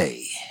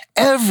day,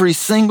 every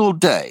single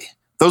day,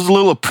 those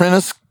little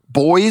apprentice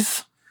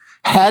boys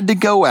had to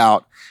go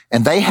out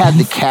and they had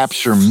to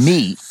capture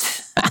meat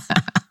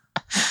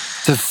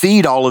to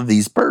feed all of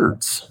these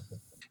birds.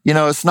 You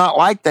know, it's not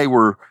like they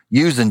were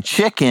using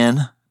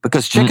chicken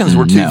because chickens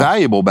were too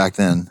valuable back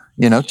then.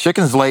 You know,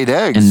 chickens laid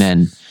eggs. And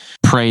then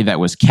prey that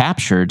was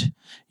captured,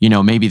 you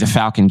know, maybe the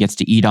falcon gets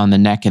to eat on the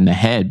neck and the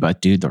head, but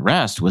dude, the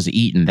rest was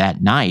eaten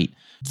that night,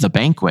 the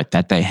banquet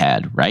that they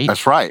had, right?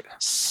 That's right.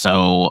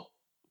 So,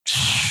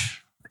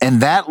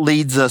 and that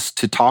leads us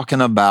to talking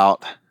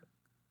about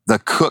the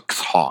cook's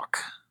hawk.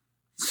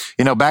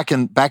 You know, back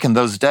in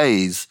those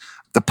days,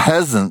 the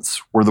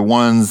peasants were the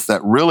ones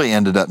that really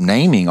ended up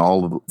naming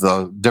all of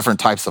the different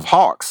types of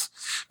hawks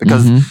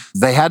because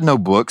they had no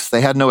books,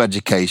 they had no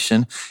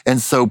education.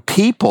 And so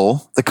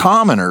people, the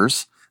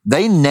commoners,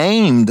 they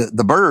named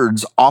the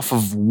birds off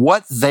of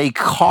what they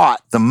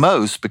caught the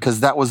most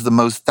because that was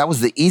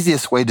the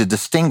easiest way to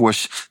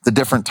distinguish the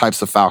different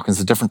types of falcons,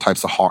 the different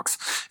types of hawks,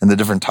 and the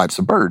different types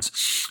of birds.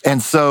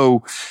 And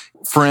so,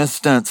 for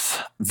instance,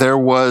 there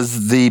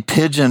was the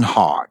pigeon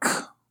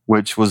hawk,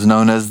 which was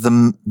known as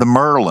the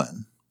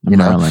merlin.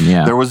 Merlin,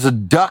 yeah. There was a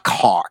duck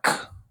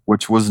hawk,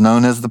 which was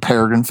known as the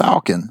peregrine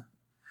falcon.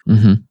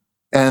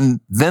 And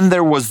then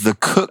there was the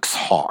cook's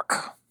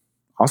hawk,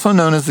 also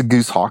known as the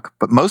goose hawk,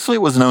 but mostly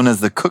it was known as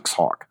the cook's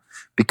hawk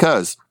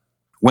because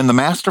when the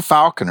master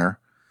falconer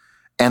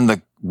and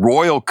the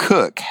royal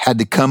cook had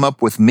to come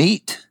up with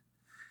meat,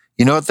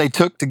 you know what they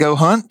took to go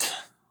hunt?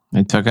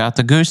 They took out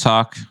the goose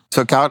hawk.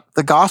 Took out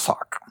the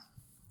goshawk.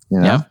 You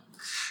know? Yeah.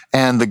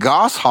 And the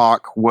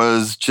goshawk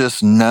was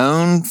just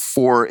known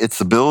for its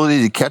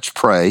ability to catch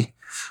prey,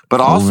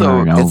 but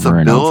also its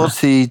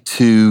ability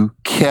to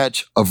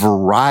catch a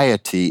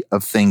variety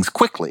of things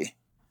quickly.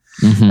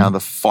 Now, the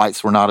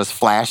flights were not as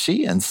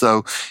flashy, and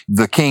so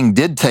the king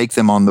did take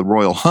them on the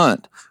royal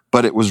hunt,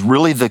 but it was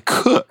really the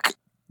cook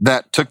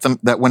that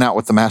went out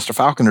with the master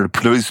falconer to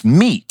produce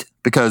meat,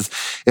 because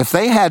if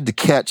they had to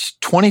catch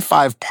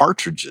 25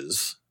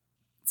 partridges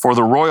for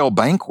the royal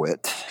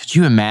banquet... Could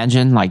you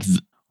imagine, like,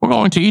 we're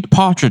going to eat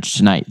partridge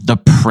tonight, the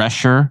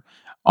pressure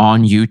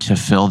on you to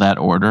fill that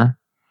order?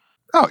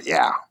 Oh,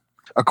 yeah.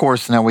 Of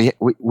course, now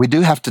we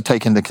do have to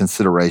take into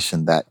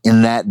consideration that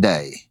in that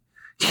day,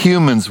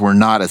 humans were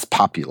not as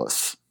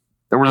populous.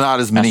 There were not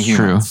as many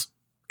humans.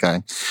 True.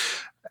 Okay.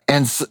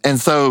 And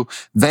so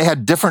they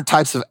had different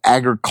types of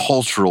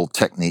agricultural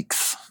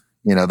techniques.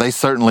 You know, they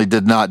certainly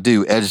did not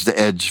do edge to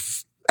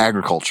edge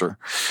agriculture.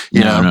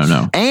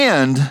 No.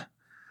 And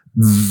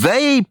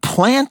they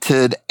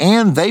planted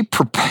and they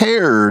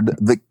prepared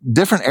the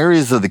different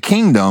areas of the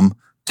kingdom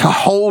to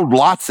hold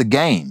lots of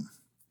game.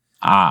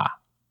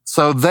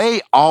 So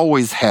they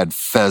always had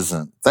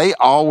pheasant. They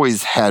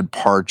always had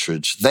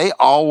partridge. They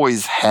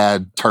always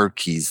had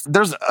turkeys.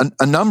 There's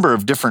a number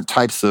of different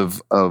types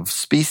of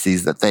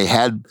species that they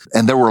had,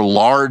 and there were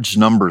large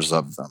numbers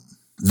of them.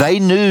 They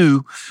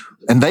knew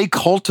and they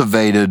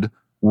cultivated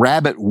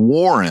rabbit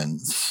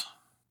warrens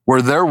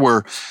where there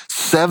were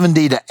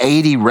 70 to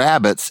 80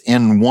 rabbits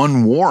in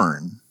one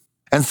warren.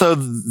 And so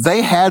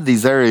they had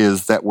these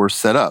areas that were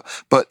set up,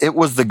 but it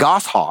was the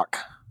goshawk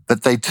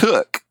that they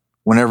took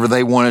whenever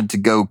they wanted to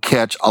go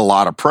catch a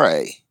lot of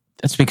prey.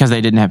 That's because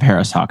they didn't have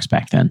Harris hawks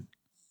back then,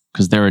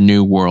 because they're a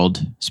new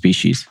world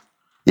species.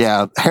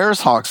 Yeah, Harris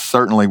hawks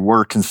certainly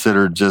were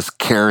considered just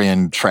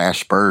carrion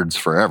trash birds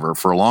forever,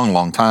 for a long,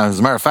 long time. As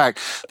a matter of fact,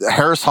 the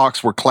Harris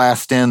hawks were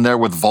classed in there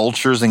with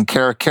vultures and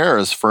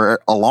caracaras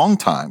for a long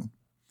time.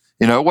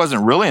 You know, it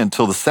wasn't really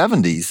until the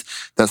 70s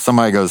that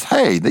somebody goes,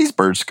 hey, these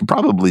birds could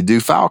probably do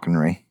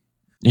falconry.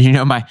 You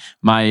know,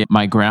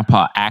 my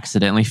grandpa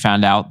accidentally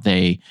found out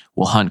they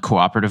will hunt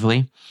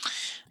cooperatively.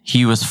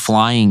 He was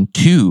flying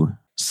two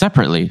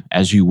separately,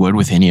 as you would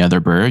with any other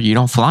bird. You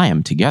don't fly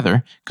them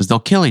together because they'll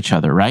kill each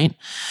other, right?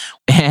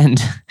 And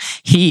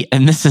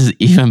this is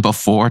even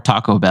before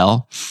Taco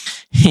Bell,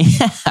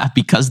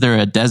 because they're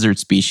a desert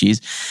species,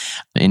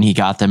 and he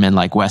got them in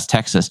like West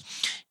Texas.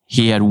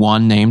 He had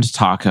one named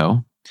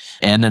Taco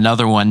and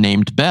another one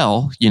named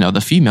Belle. You know,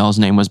 the female's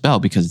name was Belle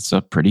because it's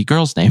a pretty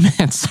girl's name.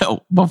 And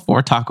so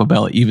before Taco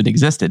Bell even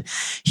existed,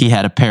 he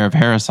had a pair of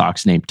Harris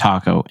hawks named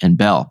Taco and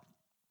Belle.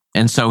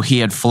 And so he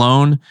had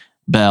flown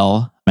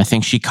Belle. I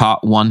think she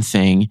caught one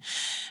thing.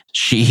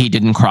 He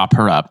didn't crop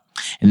her up.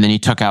 And then he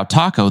took out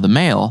Taco, the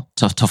male,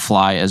 to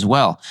fly as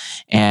well.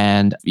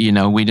 And, you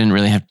know, we didn't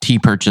really have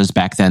T-perches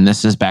back then.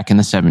 This is back in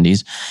the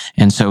 70s.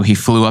 And so he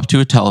flew up to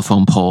a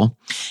telephone pole.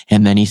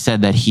 And then he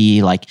said that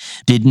he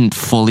didn't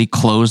fully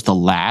close the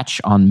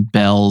latch on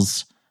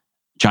Belle's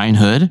giant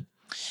hood.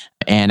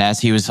 And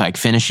as he was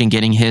finishing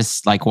getting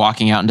his,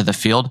 walking out into the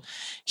field,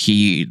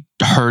 he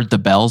heard the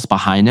bells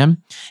behind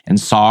him and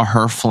saw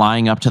her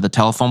flying up to the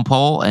telephone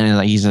pole.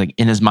 And he's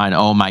in his mind,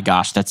 oh my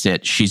gosh, that's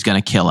it. She's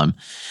going to kill him.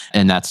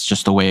 And that's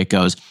just the way it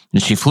goes.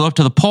 And she flew up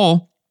to the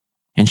pole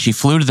and she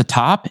flew to the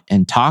top,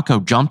 and Taco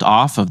jumped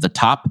off of the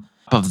top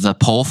of the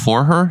pole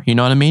for her. You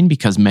know what I mean?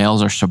 Because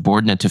males are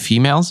subordinate to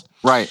females.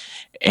 Right.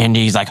 And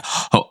he's like,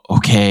 oh,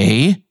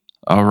 okay.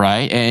 All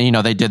right. And,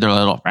 they did their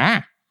little,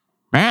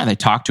 Man, they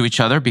talked to each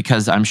other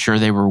because I'm sure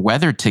they were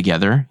weathered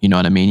together. You know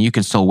what I mean? You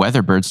can still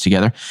weather birds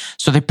together.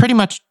 So they pretty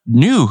much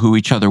knew who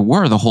each other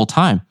were the whole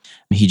time.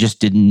 He just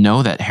didn't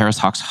know that Harris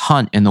hawks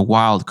hunt in the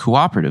wild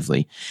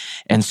cooperatively.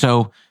 And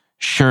so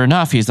sure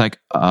enough, he's like,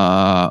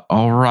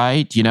 all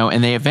right,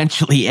 and they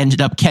eventually ended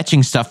up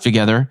catching stuff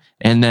together.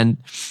 And then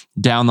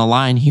down the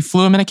line, he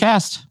flew him in a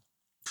cast.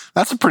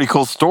 That's a pretty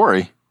cool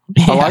story.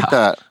 Yeah. I like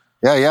that.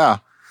 Yeah.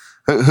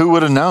 Who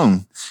would have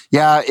known?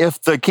 Yeah,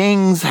 if the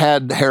Kings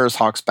had Harris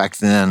hawks back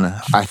then,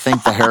 I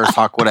think the Harris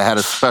hawk would have had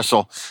a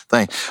special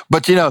thing.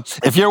 But,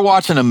 if you're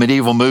watching a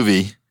medieval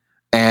movie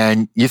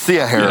and you see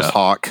a Harris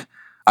hawk,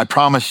 I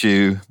promise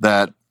you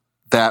that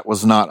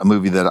was not a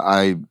movie that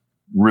I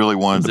really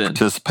wanted to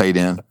participate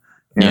in.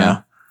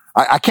 Yeah.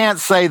 I can't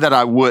say that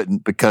I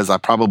wouldn't, because I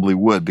probably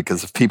would,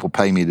 because if people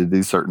pay me to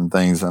do certain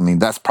things, I mean,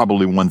 that's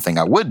probably one thing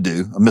I would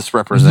do, a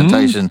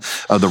misrepresentation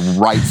of the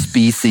right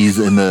species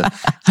in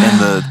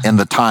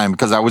the time,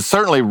 because I would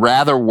certainly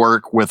rather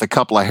work with a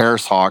couple of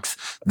Harris hawks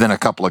than a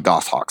couple of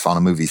goshawks on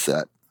a movie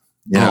set.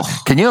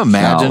 Can you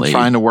imagine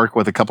trying to work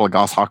with a couple of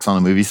goshawks on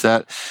a movie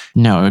set?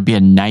 No, it would be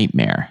a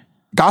nightmare.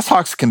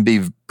 Goshawks can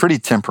be pretty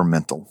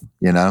temperamental,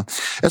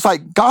 It's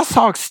like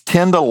goshawks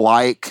tend to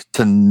like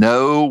to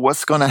know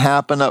what's going to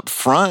happen up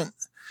front,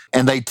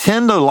 and they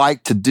tend to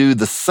like to do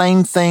the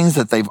same things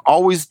that they've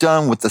always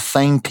done with the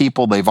same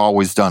people they've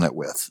always done it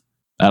with.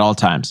 At all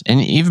times. And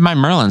even my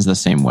Merlin's the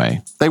same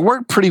way. They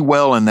work pretty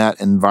well in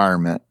that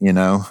environment,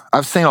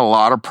 I've seen a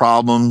lot of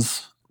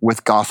problems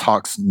with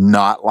goshawks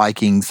not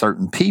liking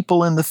certain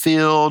people in the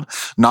field,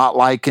 not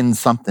liking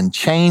something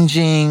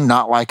changing,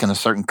 not liking a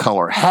certain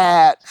color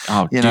hat.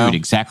 Oh, dude,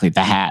 exactly.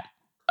 The hat.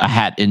 A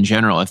hat in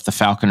general. If the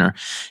falconer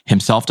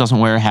himself doesn't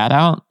wear a hat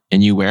out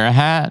and you wear a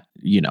hat,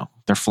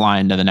 they're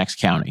flying to the next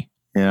county.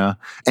 Yeah.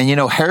 And,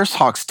 Harris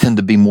hawks tend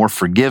to be more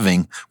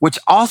forgiving, which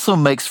also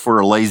makes for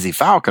a lazy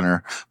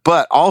falconer.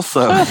 But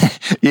also,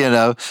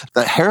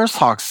 the Harris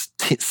hawks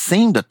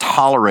seem to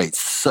tolerate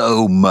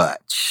so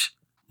much.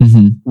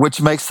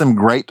 Which makes them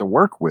great to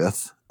work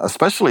with,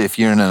 especially if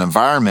you're in an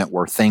environment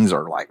where things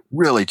are like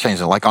really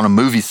changing, like on a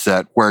movie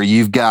set where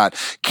you've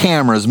got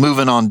cameras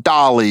moving on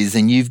dollies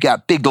and you've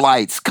got big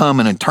lights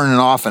coming and turning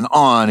off and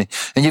on,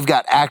 and you've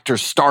got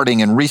actors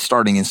starting and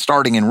restarting and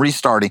starting and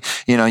restarting,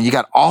 and you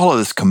got all of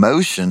this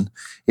commotion.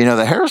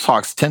 The Harris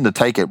hawks tend to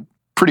take it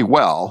pretty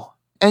well.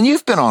 And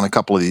you've been on a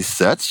couple of these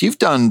sets. You've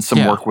done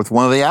some work with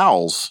one of the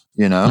owls,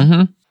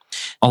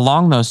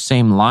 Along those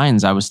same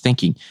lines, I was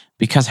thinking,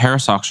 because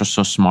Harris hawks are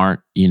so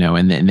smart,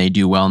 and they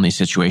do well in these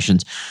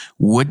situations,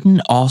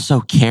 wouldn't also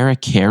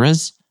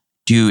caracaras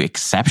do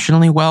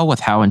exceptionally well with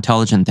how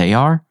intelligent they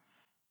are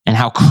and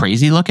how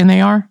crazy looking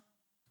they are?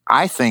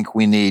 I think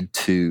we need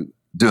to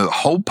do a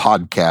whole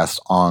podcast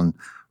on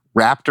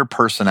raptor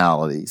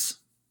personalities.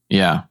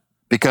 Yeah.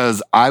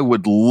 Because I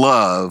would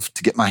love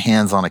to get my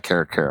hands on a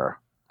caracara.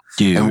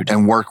 Dude.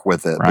 And work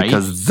with it, right?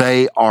 Because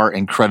they are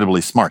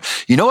incredibly smart.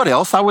 You know what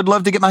else I would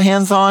love to get my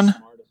hands on?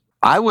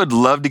 I would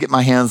love to get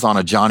my hands on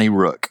a Johnny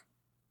Rook.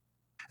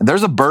 And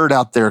there's a bird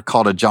out there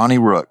called a Johnny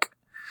Rook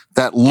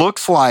that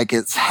looks like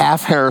it's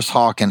half Harris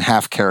hawk and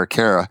half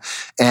caracara,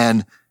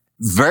 and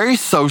very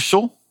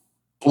social,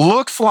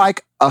 looks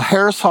like a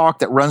Harris hawk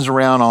that runs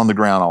around on the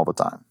ground all the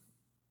time.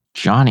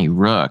 Johnny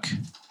Rook.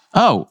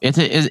 Oh, it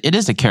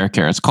is a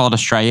caracara. It's called a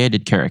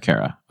striated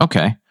caracara.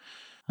 Okay.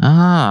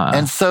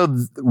 And so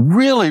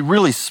really,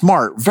 really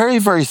smart, very,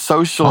 very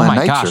social in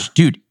nature. Oh my gosh,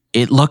 dude,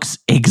 it looks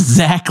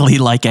exactly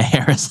like a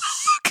Harris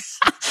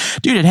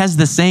hawk. Dude, it has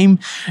the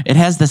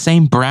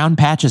same brown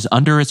patches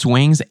under its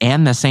wings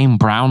and the same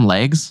brown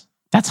legs.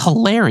 That's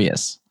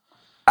hilarious.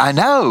 I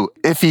know.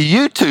 If you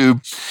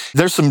YouTube,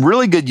 there's some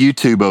really good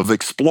YouTube of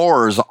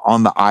explorers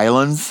on the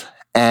islands,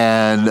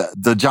 and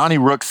the Johnny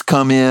Rooks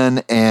come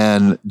in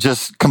and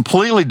just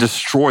completely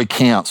destroy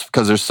camps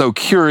because they're so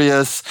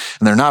curious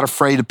and they're not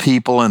afraid of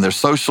people and they're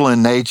social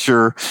in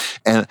nature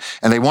and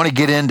they want to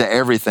get into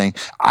everything.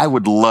 I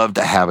would love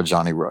to have a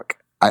Johnny Rook.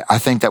 I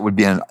think that would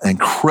be an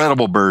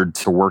incredible bird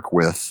to work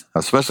with,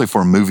 especially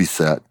for a movie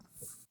set.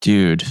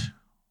 Dude.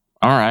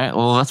 All right.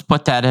 Well, let's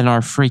put that in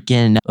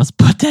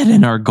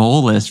our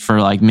goal list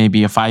for like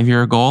maybe a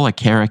 5-year goal, a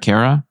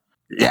caracara.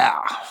 Yeah,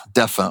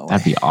 definitely.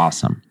 That'd be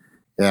awesome.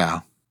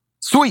 Yeah.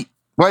 Sweet.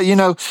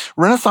 Well,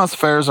 Renaissance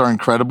fairs are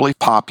incredibly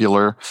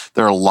popular.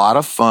 They're a lot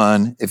of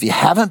fun. If you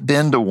haven't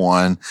been to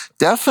one,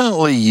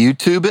 definitely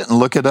YouTube it and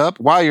look it up.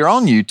 While you're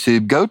on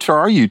YouTube, go to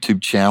our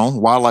YouTube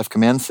channel, Wildlife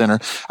Command Center.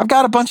 I've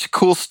got a bunch of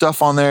cool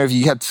stuff on there if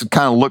you have to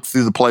kind of look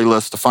through the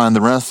playlist to find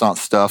the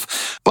Renaissance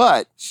stuff.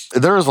 But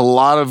there is a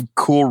lot of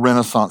cool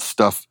Renaissance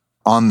stuff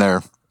on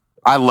there.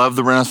 I love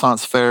the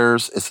Renaissance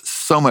fairs. It's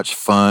so much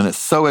fun. It's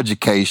so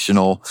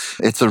educational.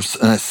 It's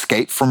an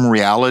escape from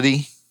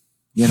reality.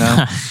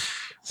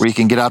 Where you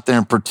can get out there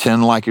and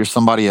pretend like you're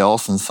somebody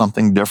else and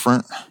something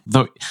different.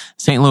 The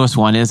St. Louis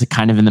one is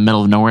kind of in the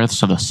middle of nowhere,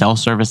 so the cell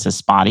service is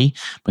spotty.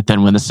 But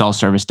then when the cell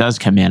service does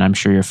come in, I'm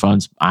sure your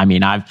phone's... I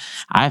mean, I've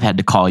had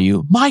to call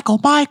you,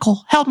 Michael,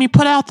 help me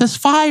put out this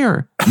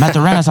fire. I'm at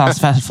the Renaissance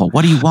Festival.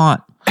 What do you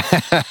want?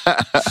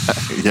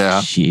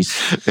 Yeah,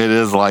 Jeez. it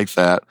is like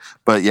that.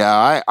 But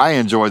yeah, I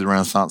enjoy the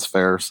Renaissance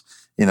fairs.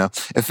 You know,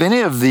 if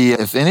any of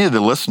the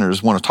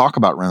listeners want to talk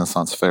about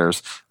Renaissance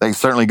fairs, they can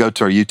certainly go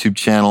to our YouTube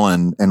channel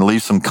and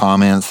leave some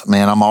comments.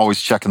 Man, I'm always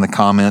checking the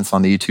comments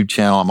on the YouTube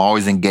channel. I'm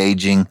always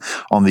engaging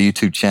on the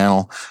YouTube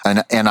channel,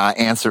 and I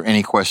answer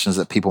any questions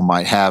that people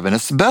might have. And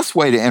it's the best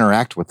way to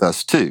interact with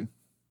us too.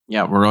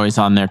 Yeah, we're always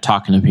on there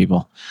talking to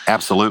people.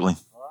 Absolutely.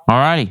 All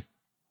righty.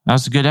 That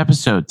was a good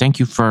episode. Thank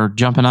you for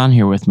jumping on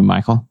here with me,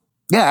 Michael.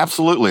 Yeah,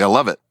 absolutely. I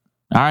love it.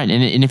 All right.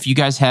 And if you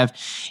guys have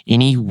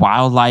any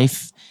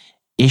wildlife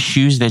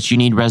issues that you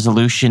need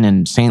resolution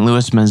in St.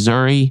 Louis,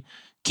 Missouri,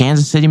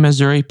 Kansas City,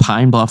 Missouri,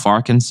 Pine Bluff,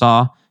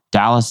 Arkansas,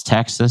 Dallas,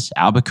 Texas,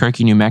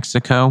 Albuquerque, New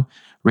Mexico,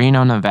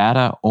 Reno,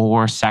 Nevada,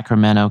 or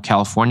Sacramento,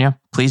 California,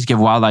 please give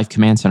Wildlife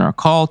Command Center a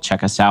call.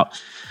 Check us out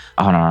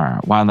on our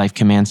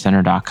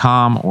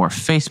wildlifecommandcenter.com or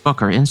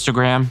Facebook or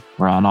Instagram.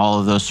 We're on all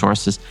of those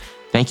sources.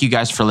 Thank you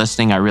guys for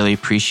listening. I really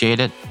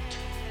appreciate it.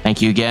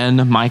 Thank you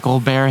again,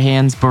 Michael Bare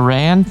Hands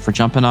Baran, for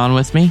jumping on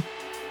with me.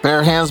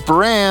 Bare Hands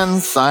Baran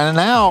signing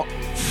out.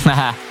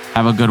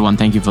 Have a good one.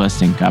 Thank you for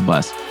listening. God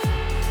bless.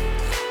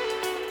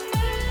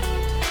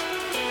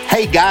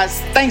 Hey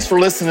guys, thanks for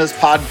listening to this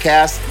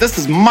podcast. This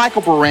is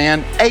Michael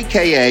Baran,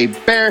 aka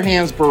Bare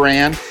Hands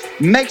Baran.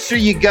 Make sure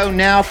you go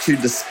now to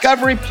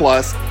Discovery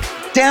Plus,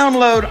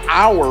 download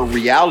our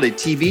reality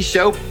TV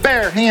show,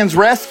 Bare Hands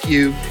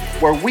Rescue,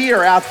 where we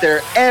are out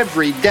there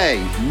every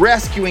day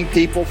rescuing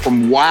people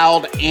from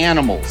wild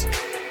animals.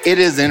 It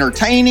is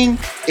entertaining,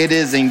 it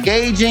is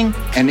engaging,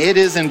 and it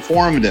is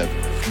informative.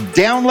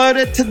 Download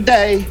it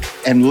today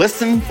and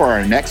listen for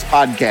our next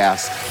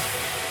podcast.